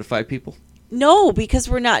to notify people? no, because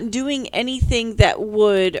we're not doing anything that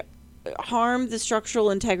would harm the structural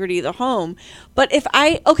integrity of the home. But if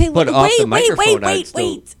I But off the microphone, I'd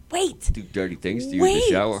still wait. do dirty things to you in the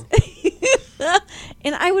shower.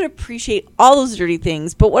 And I would appreciate all those dirty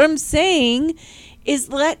things. But what I'm saying is,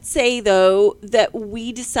 let's say though that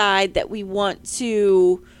we decide that we want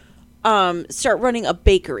to start running a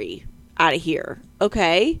bakery out of here,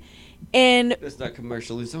 okay? And That's not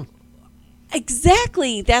commercially zoned.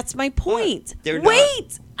 exactly, that's my point. They're not.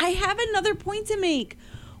 Wait, I have another point to make.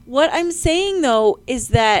 What I'm saying though is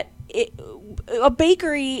that a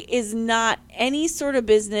bakery is not any sort of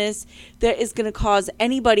business that is going to cause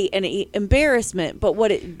anybody any embarrassment. But what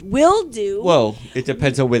it will do... Well, it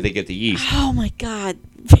depends on where they get the yeast. Oh my God.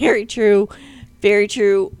 Very true. Very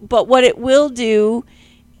true. But what it will do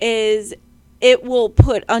is it will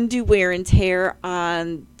put undue wear and tear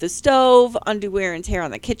on the stove, undue wear and tear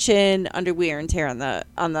on the kitchen, undue wear and tear on the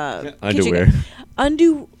Underwear. kitchen.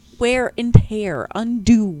 Undue wear and tear.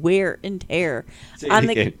 Undue wear and tear. Say it On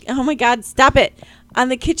the again. Oh my God, stop it. On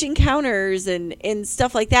the kitchen counters and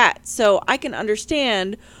stuff like that. So I can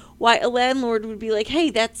understand why a landlord would be like,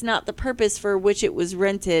 hey, that's not the purpose for which it was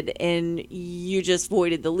rented and you just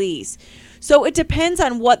voided the lease. So it depends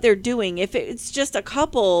on what they're doing. If it's just a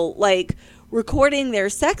couple like recording their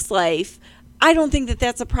sex life, I don't think that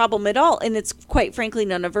that's a problem at all, and it's quite frankly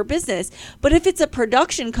none of our business. But if it's a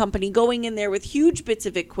production company going in there with huge bits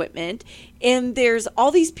of equipment, and there's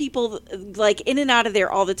all these people like in and out of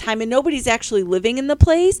there all the time, and nobody's actually living in the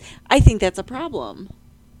place, I think that's a problem.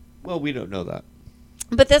 Well, we don't know that.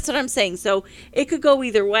 But that's what I'm saying. So it could go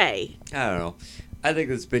either way. I don't know. I think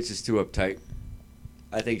this bitch is too uptight.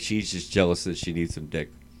 I think she's just jealous that she needs some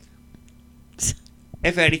dick.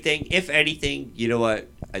 If anything, you know what?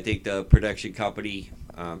 I think the production company,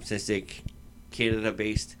 since they're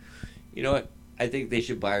Canada-based, you know what? I think they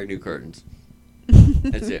should buy her new curtains.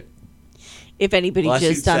 That's it. If anybody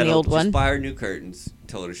Lawsuit just on the settled. old one. Just buy her new curtains.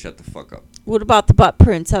 Tell her to shut the fuck up. What about the butt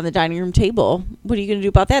prints on the dining room table? What are you going to do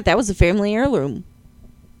about that? That was a family heirloom.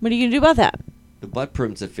 What are you going to do about that? The butt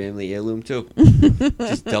prim's a family heirloom, too.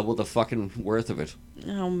 Just double the fucking worth of it.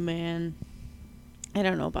 Oh, man. I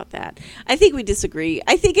don't know about that. I think we disagree.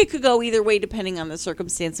 I think it could go either way depending on the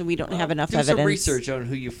circumstance, and we don't have enough Do evidence. some research on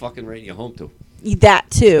who you fucking rent your home to. That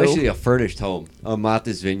too. Especially a furnished home.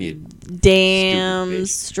 Martha's Vineyard. Damn Stupid bitch.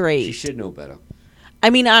 straight. She should know better. I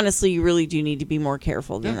mean, honestly, you really do need to be more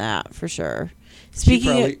careful than that, for sure.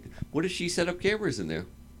 Speaking of... What if she set up cameras in there?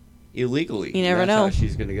 Illegally. You never That's know. how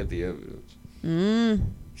she's going to get the evidence. Mm,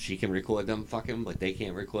 She can record them fucking, but they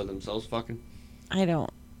can't record themselves fucking. I don't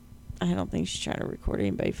think she's trying to record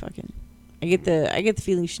anybody fucking. I get the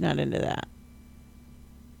feeling she's not into that.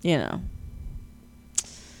 You know.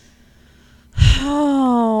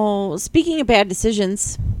 Oh, speaking of bad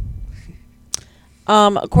decisions,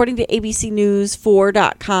 according to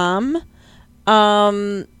ABCNews4.com,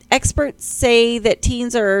 Experts say that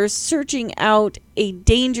teens are searching out a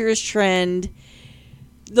dangerous trend,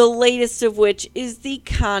 the latest of which is the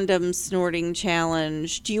condom snorting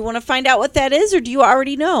challenge. Do you want to find out what that is, or do you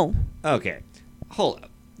already know? Okay, hold up.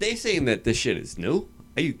 They saying that this shit is new?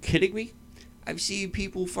 Are you kidding me? I've seen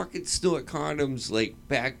people fucking snort condoms like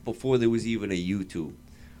back before there was even a YouTube.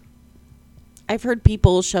 I've heard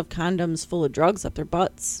people shove condoms full of drugs up their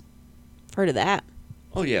butts. I've heard of that.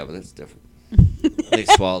 Oh yeah, but that's different. They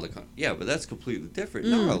swallow the condom. Yeah, but that's completely different.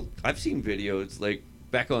 No, I've seen videos like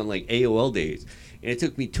back on like AOL days, and it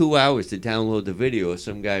took me 2 hours to download the video of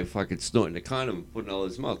some guy fucking snorting a condom and putting it all in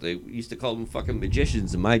his mouth. They used to call them fucking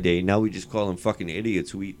magicians in my day. Now we just call them fucking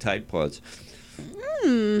idiots who eat Tide Pods.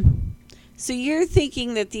 So you're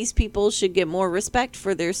thinking that these people should get more respect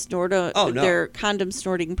for their their condom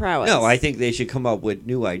snorting prowess? No, I think they should come up with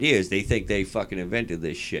new ideas. They think they fucking invented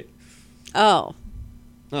this shit. Oh.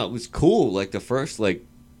 No, it was cool. Like the first like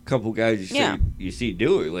couple guys you see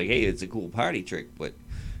do it. Like, hey, it's a cool party trick. But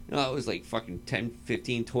it was like fucking 10,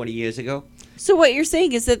 15, 20 years ago. So what you're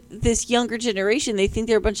saying is that this younger generation, they think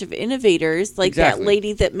they're a bunch of innovators, like Exactly. that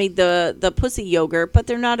lady that made the pussy yogurt, but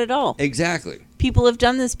they're not at all. Exactly. People have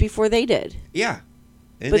done this before they did. Yeah.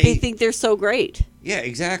 And But they think they're so great. Yeah,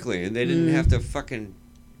 exactly. And they didn't have to fucking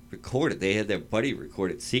record it. They had their buddy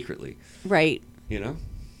record it secretly. Right. You know?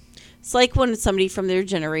 It's like when somebody from their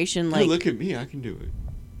generation, Hey, look at me. I can do it.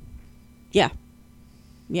 Yeah.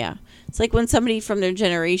 Yeah. It's like when somebody from their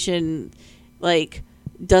generation, like,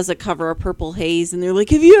 does a cover of Purple Haze, and they're like,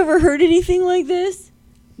 have you ever heard anything like this?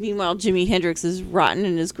 Meanwhile, Jimi Hendrix is rotten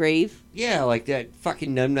in his grave. Yeah, like that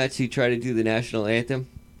fucking numbnuts who try to do the national anthem.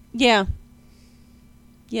 Yeah.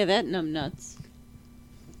 Yeah, that numbnuts.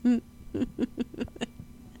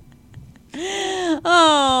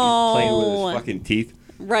 Oh. He's playing with his fucking teeth.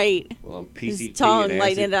 Right. Well, I'm PCP His tongue and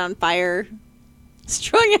lighting acid. it on fire.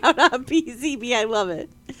 Strung out on PCB. I love it.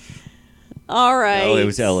 All right. Oh, it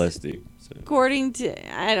was LSD. So. According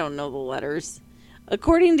to, I don't know the letters.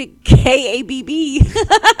 According to KABB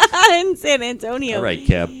in San Antonio. All right,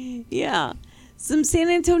 Cap. Yeah. Some San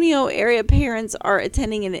Antonio area parents are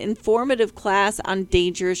attending an informative class on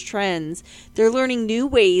dangerous trends. They're learning new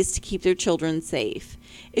ways to keep their children safe.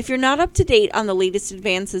 If you're not up to date on the latest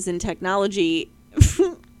advances in technology,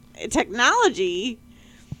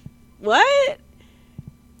 what?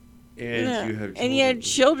 And you have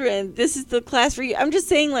children. This is the class for you. I'm just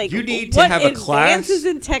saying, like, You need to what have a class- advances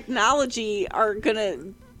in technology are gonna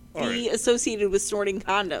be associated with snorting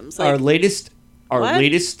condoms. Like, Our latest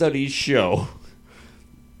what? studies show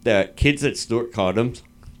that kids that snort condoms,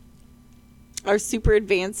 are super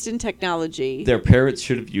advanced in technology. their parents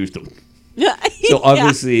should have used them. Yeah. So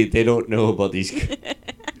obviously they don't know about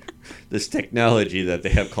this technology that they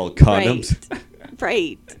have called condoms.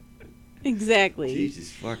 Right. Exactly. Jesus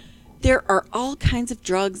fuck. There are all kinds of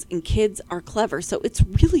drugs, and kids are clever. So it's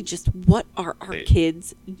really just, what are our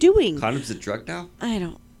kids doing? Condoms a drug now? I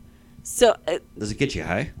don't. So Does it get you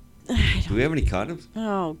high? I Do don't. we have any condoms?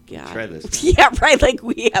 Oh God. Try this. Yeah, right. Like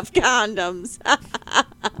we have condoms. I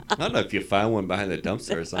don't know if you find one behind the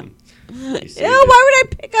dumpster or something. You see Ew, it? why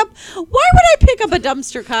would I pick up a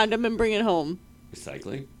dumpster condom and bring it home?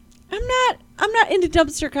 Recycling? I'm not into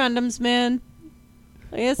dumpster condoms, man.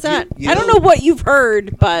 Like, it's not. You I don't know- know what you've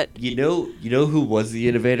heard, but You know who was the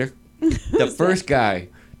innovator? The first guy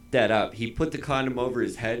that he put the condom over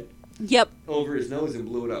his head, yep. over his nose, and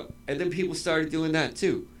blew it up. And then people started doing that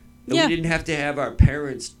too. And Yeah. we didn't have to have our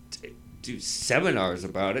parents do seminars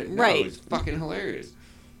about it. No, Right. It was fucking hilarious.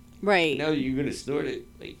 Right. Now you're gonna snort it.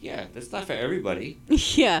 Like, yeah, that's not for everybody.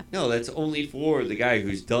 Yeah. No, that's only for the guy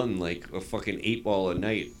who's done like a fucking 8-ball a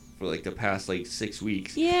night for like the past like 6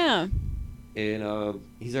 weeks. Yeah. And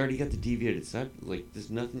he's already got the deviated side. Like, there's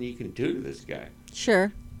nothing you can do to this guy.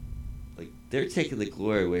 Sure. Like, they're taking the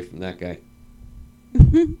glory away from that guy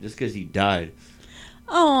just because he died.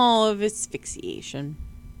 Oh, of asphyxiation.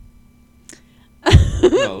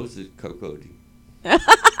 No, it was a cocaine.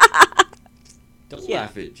 Don't Yeah.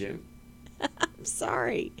 laugh at it, Jim. I'm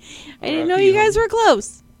sorry. I R.I.P. didn't know you guys home. were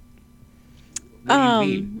close. What do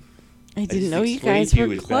you mean? I I didn't just know you explained guys to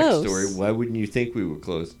were his close. backstory. Why wouldn't you think we were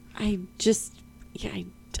close? I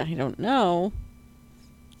don't know.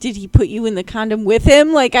 Did he put you in the condom with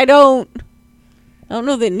him? Like, I don't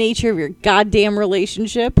know the nature of your goddamn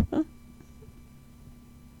relationship.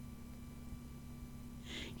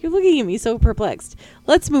 You're looking at me so perplexed.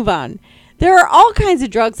 Let's move on. There are all kinds of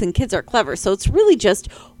drugs, and kids are clever, so it's really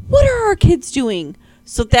just, what are our kids doing?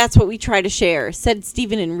 So that's what we try to share, said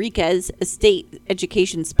Stephen Enriquez, a state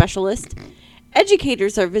education specialist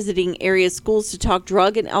Educators are visiting area schools to talk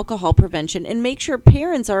drug and alcohol prevention and make sure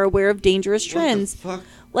parents are aware of dangerous trends, What the fuck?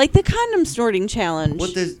 like the condom snorting challenge.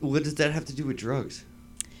 What does that have to do with drugs?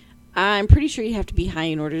 I'm pretty sure you have to be high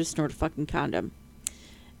in order to snort a fucking condom.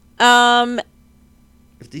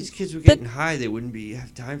 If these kids were getting high, they wouldn't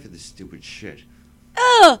have time for this stupid shit.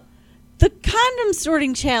 The condom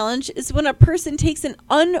snorting challenge is when a person takes an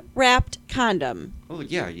unwrapped condom. Oh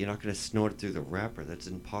yeah, you're not gonna snort it through the wrapper. That's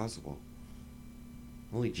impossible.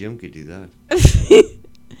 Only Jim could do that.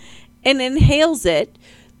 And inhales it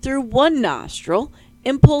through one nostril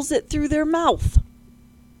and pulls it through their mouth.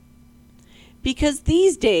 Because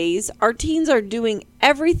these days, our teens are doing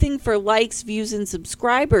everything for likes, views, and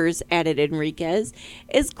subscribers, added Enriquez.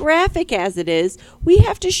 As graphic as it is, we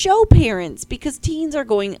have to show parents because teens are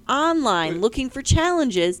going online looking for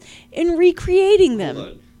challenges and recreating them. Hold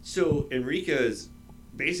on. So Enriquez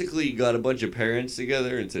basically got a bunch of parents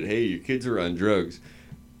together and said, hey, your kids are on drugs.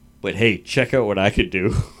 But hey, check out what I could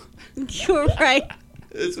do. You're right.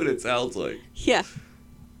 That's what it sounds like. Yeah.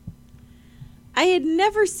 I had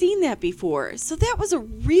never seen that before, so that was a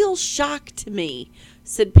real shock to me,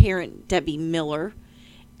 said parent Debbie Miller.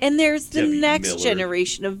 And there's the Debbie next Miller.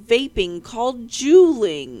 generation of vaping called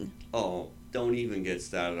juuling. Oh, don't even get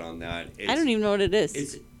started on that. I don't even know what it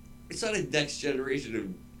is. It's not a next generation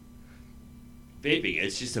of vaping.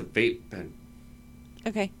 It's just a vape pen.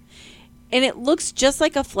 Okay. And it looks just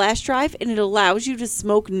like a flash drive, and it allows you to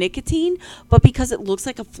smoke nicotine, but because it looks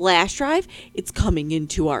like a flash drive, it's coming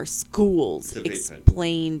into our schools, It's a vape pen.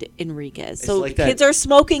 explained Enriquez. It's So like that- kids are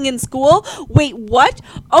smoking in school? Wait, what?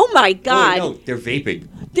 Oh, my God. Oh, no, they're vaping.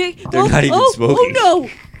 They're not even smoking.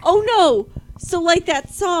 Oh no! So like that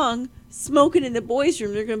song, "Smoking in the Boys'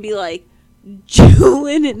 Room," they're gonna be like,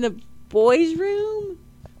 "Juuling in the boys' room."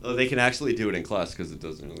 Oh, they can actually do it in class because it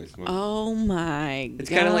doesn't really smoke. Oh my God! It's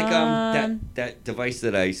kind of like that device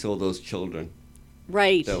that I sold those children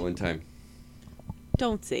Right. that one time.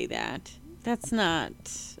 Don't say that. That's not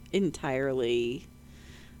entirely.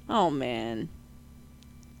 Oh man,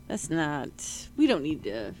 that's not. We don't need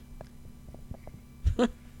to.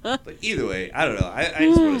 But either way, I don't know. I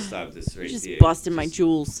just want to stop this right Just here. busting my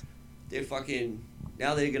jewels. They're fucking.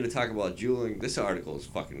 Now they're going to talk about juuling. This article is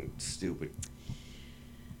fucking stupid.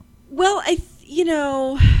 Well,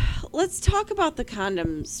 let's talk about the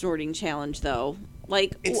condom sorting challenge, though.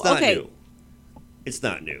 Like, It's not okay, new. It's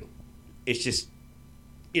not new. It's just,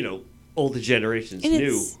 older generations and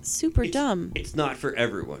new. it's super dumb. It's not for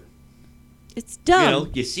everyone. It's dumb,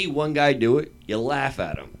 You see one guy do it, you laugh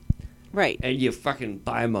at him, right? and you fucking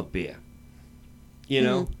buy him a beer.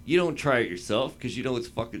 You don't try it yourself because you know it's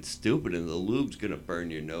fucking stupid and the lube's going to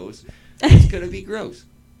burn your nose. It's going to be gross.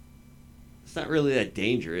 It's not really that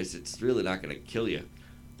dangerous. It's really not going to kill you.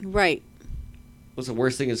 Right. What's the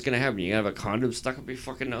worst thing that's going to happen? You have a condom stuck up your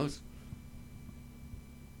fucking nose?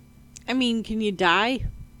 I mean, can you die?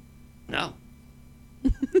 No.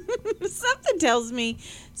 Something tells me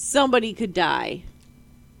somebody could die.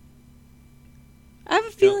 I have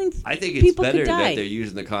a feeling I think it's people better could die. that they're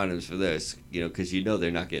using the condoms for this, because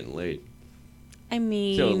they're not getting laid. I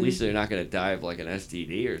mean, So at least they're not going to die of like an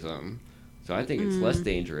STD or something. So I think it's less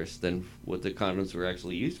dangerous than what the condoms were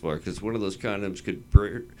actually used for, because one of those condoms could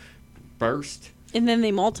burst. and then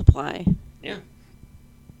they multiply. Yeah.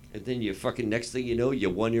 And then you fucking, next thing you know,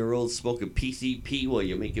 your 1-year-old smoking PCP while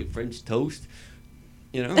you're making French toast.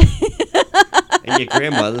 And your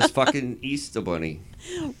grandmother's fucking Easter bunny.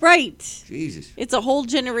 Right. Jesus. It's a whole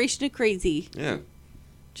generation of crazy. Yeah.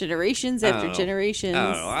 Generations I after don't know. generations. I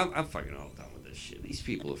don't know. I'm fucking all done with this shit. These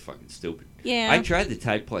people are fucking stupid. Yeah. I tried the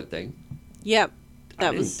Tide Pod thing. Yep. I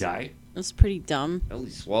That didn't die. was pretty dumb. I only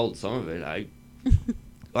swallowed some of it.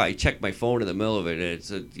 I checked my phone in the middle of it, and it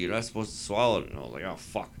said, you're not supposed to swallow it. And I was like, oh,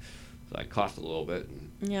 fuck. So I coughed a little bit.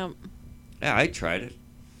 And, Yep. yeah, I tried it.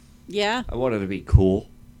 Yeah. I wanted to be cool.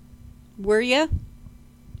 Were you?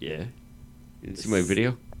 Yeah. You didn't see my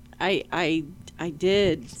video? I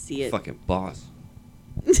did see it. Fucking boss.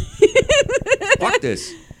 Fuck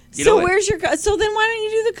this. You know So what? where's your? So then why don't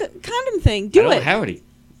you do the condom thing? I Do don't it. have any.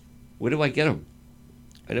 Where do I get them?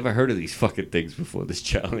 I never heard of these fucking things before this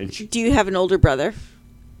challenge. Do you have an older brother?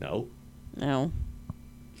 No. No.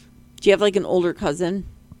 Do you have like an older cousin?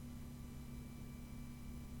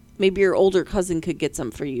 Maybe your older cousin could get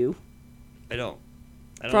some for you. I don't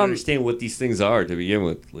From- understand what these things are to begin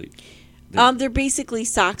with. Like, They're basically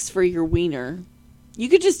socks for your wiener. You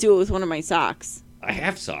could just do it with one of my socks. I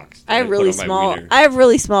have socks. I have put really on my small. wiener. I have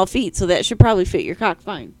really small feet, so that should probably fit your cock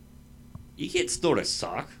fine. You can't snort a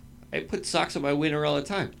sock. I put socks on my wiener all the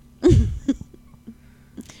time.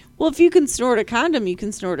 Well, if you can snort a condom, you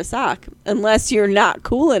can snort a sock, unless you're not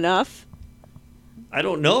cool enough. I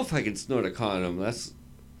don't know if I can snort a condom.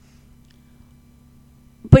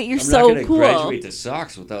 But you're I'm so not gonna cool. graduate to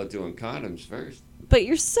socks without doing condoms first. But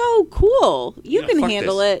you're so cool. You can fuck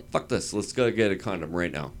handle this. it. Fuck this. Let's go get a condom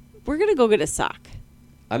right now. We're gonna go get a sock.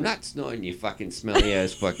 I'm not snorting you fucking smelly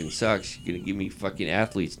ass fucking socks. You're gonna give me fucking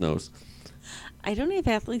athlete's nose. I don't have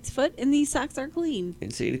athlete's foot, and these socks are clean.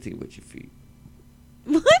 Didn't say anything about your feet.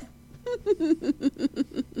 What?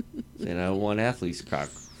 Saying I don't want athlete's cock.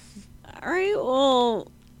 All right. Well,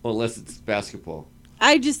 Unless it's basketball.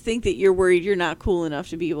 I just think that you're worried you're not cool enough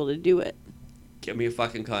to be able to do it. Get me a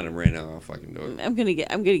fucking condom right now. I'll fucking do it. I'm gonna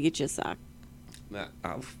get you a sock. Nah,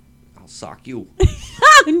 I'll sock you.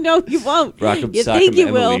 No, you won't. Rock'em, You sock'em, think you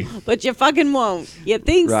Emily. will, but you fucking won't. You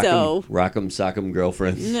think so? Rock'em, sock'em,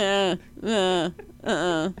 girlfriend. Nah.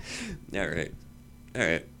 All right.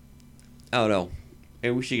 I don't know.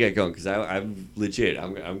 And we should get going because I'm legit.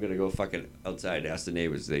 I'm gonna go fucking outside. Ask the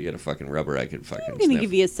neighbors. They get a fucking rubber. I can fucking. I'm gonna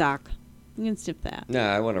give you a sock. You can sniff that.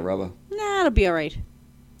 Nah, I want a rubber. Nah, it'll be all right.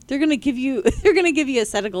 They're gonna give you. They're gonna give you a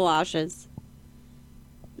set of galoshes.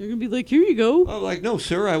 They're gonna be like, here you go. I'm like, no,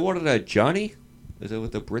 sir. I wanted a Johnny. Is that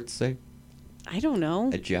what the Brits say? I don't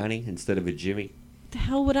know. A Johnny instead of a Jimmy. The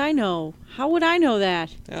hell would I know? How would I know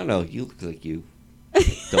that? I don't know. You look like you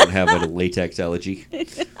don't have a latex allergy.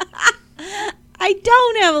 I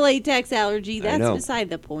don't have a latex allergy. I That's know. beside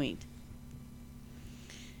the point.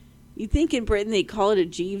 You'd think in Britain they'd call it a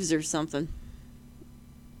Jeeves or something.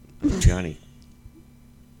 Johnny.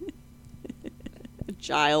 A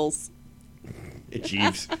Giles. A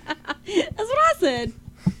Jeeves. That's what I said.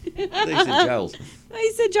 They said Giles.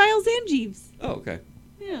 I said Giles and Jeeves. Oh, okay.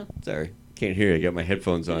 Yeah. Sorry. Can't hear you. I got my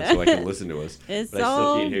headphones on so I can listen to us. It's but I still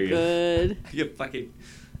all can't hear you. good.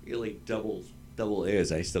 You're like double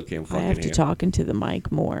ears. I still can't I fucking have to hear. talk into the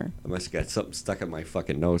mic more. I must have got something stuck in my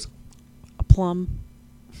fucking nose. A plum.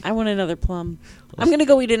 I want another plum. I'm going to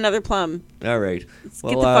go eat another plum. All right. Let's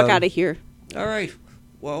get the fuck out of here. All right.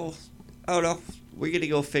 Well, I don't know. We're gonna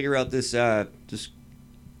go figure out this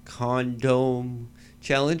condom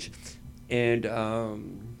challenge, and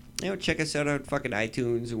check us out on fucking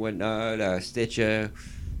iTunes and whatnot, Stitcher,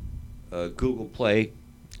 Google Play.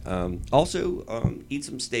 Also, eat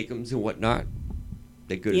some steakums and whatnot.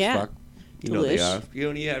 They're good as fuck. You know they are. You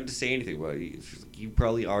don't even have to say anything about it. You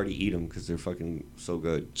probably already eat them because they're fucking so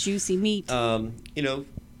good. Juicy meat. And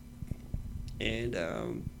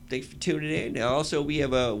thanks for tuning in. Also, we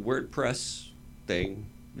have a WordPress thing.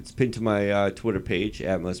 It's pinned to my Twitter page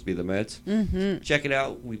at Must Be the Meds. Mm-hmm. Check it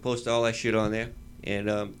out. We post all that shit on there.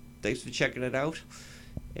 And thanks for checking it out.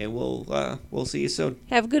 And we'll see you soon.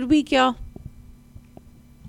 Have a good week, y'all.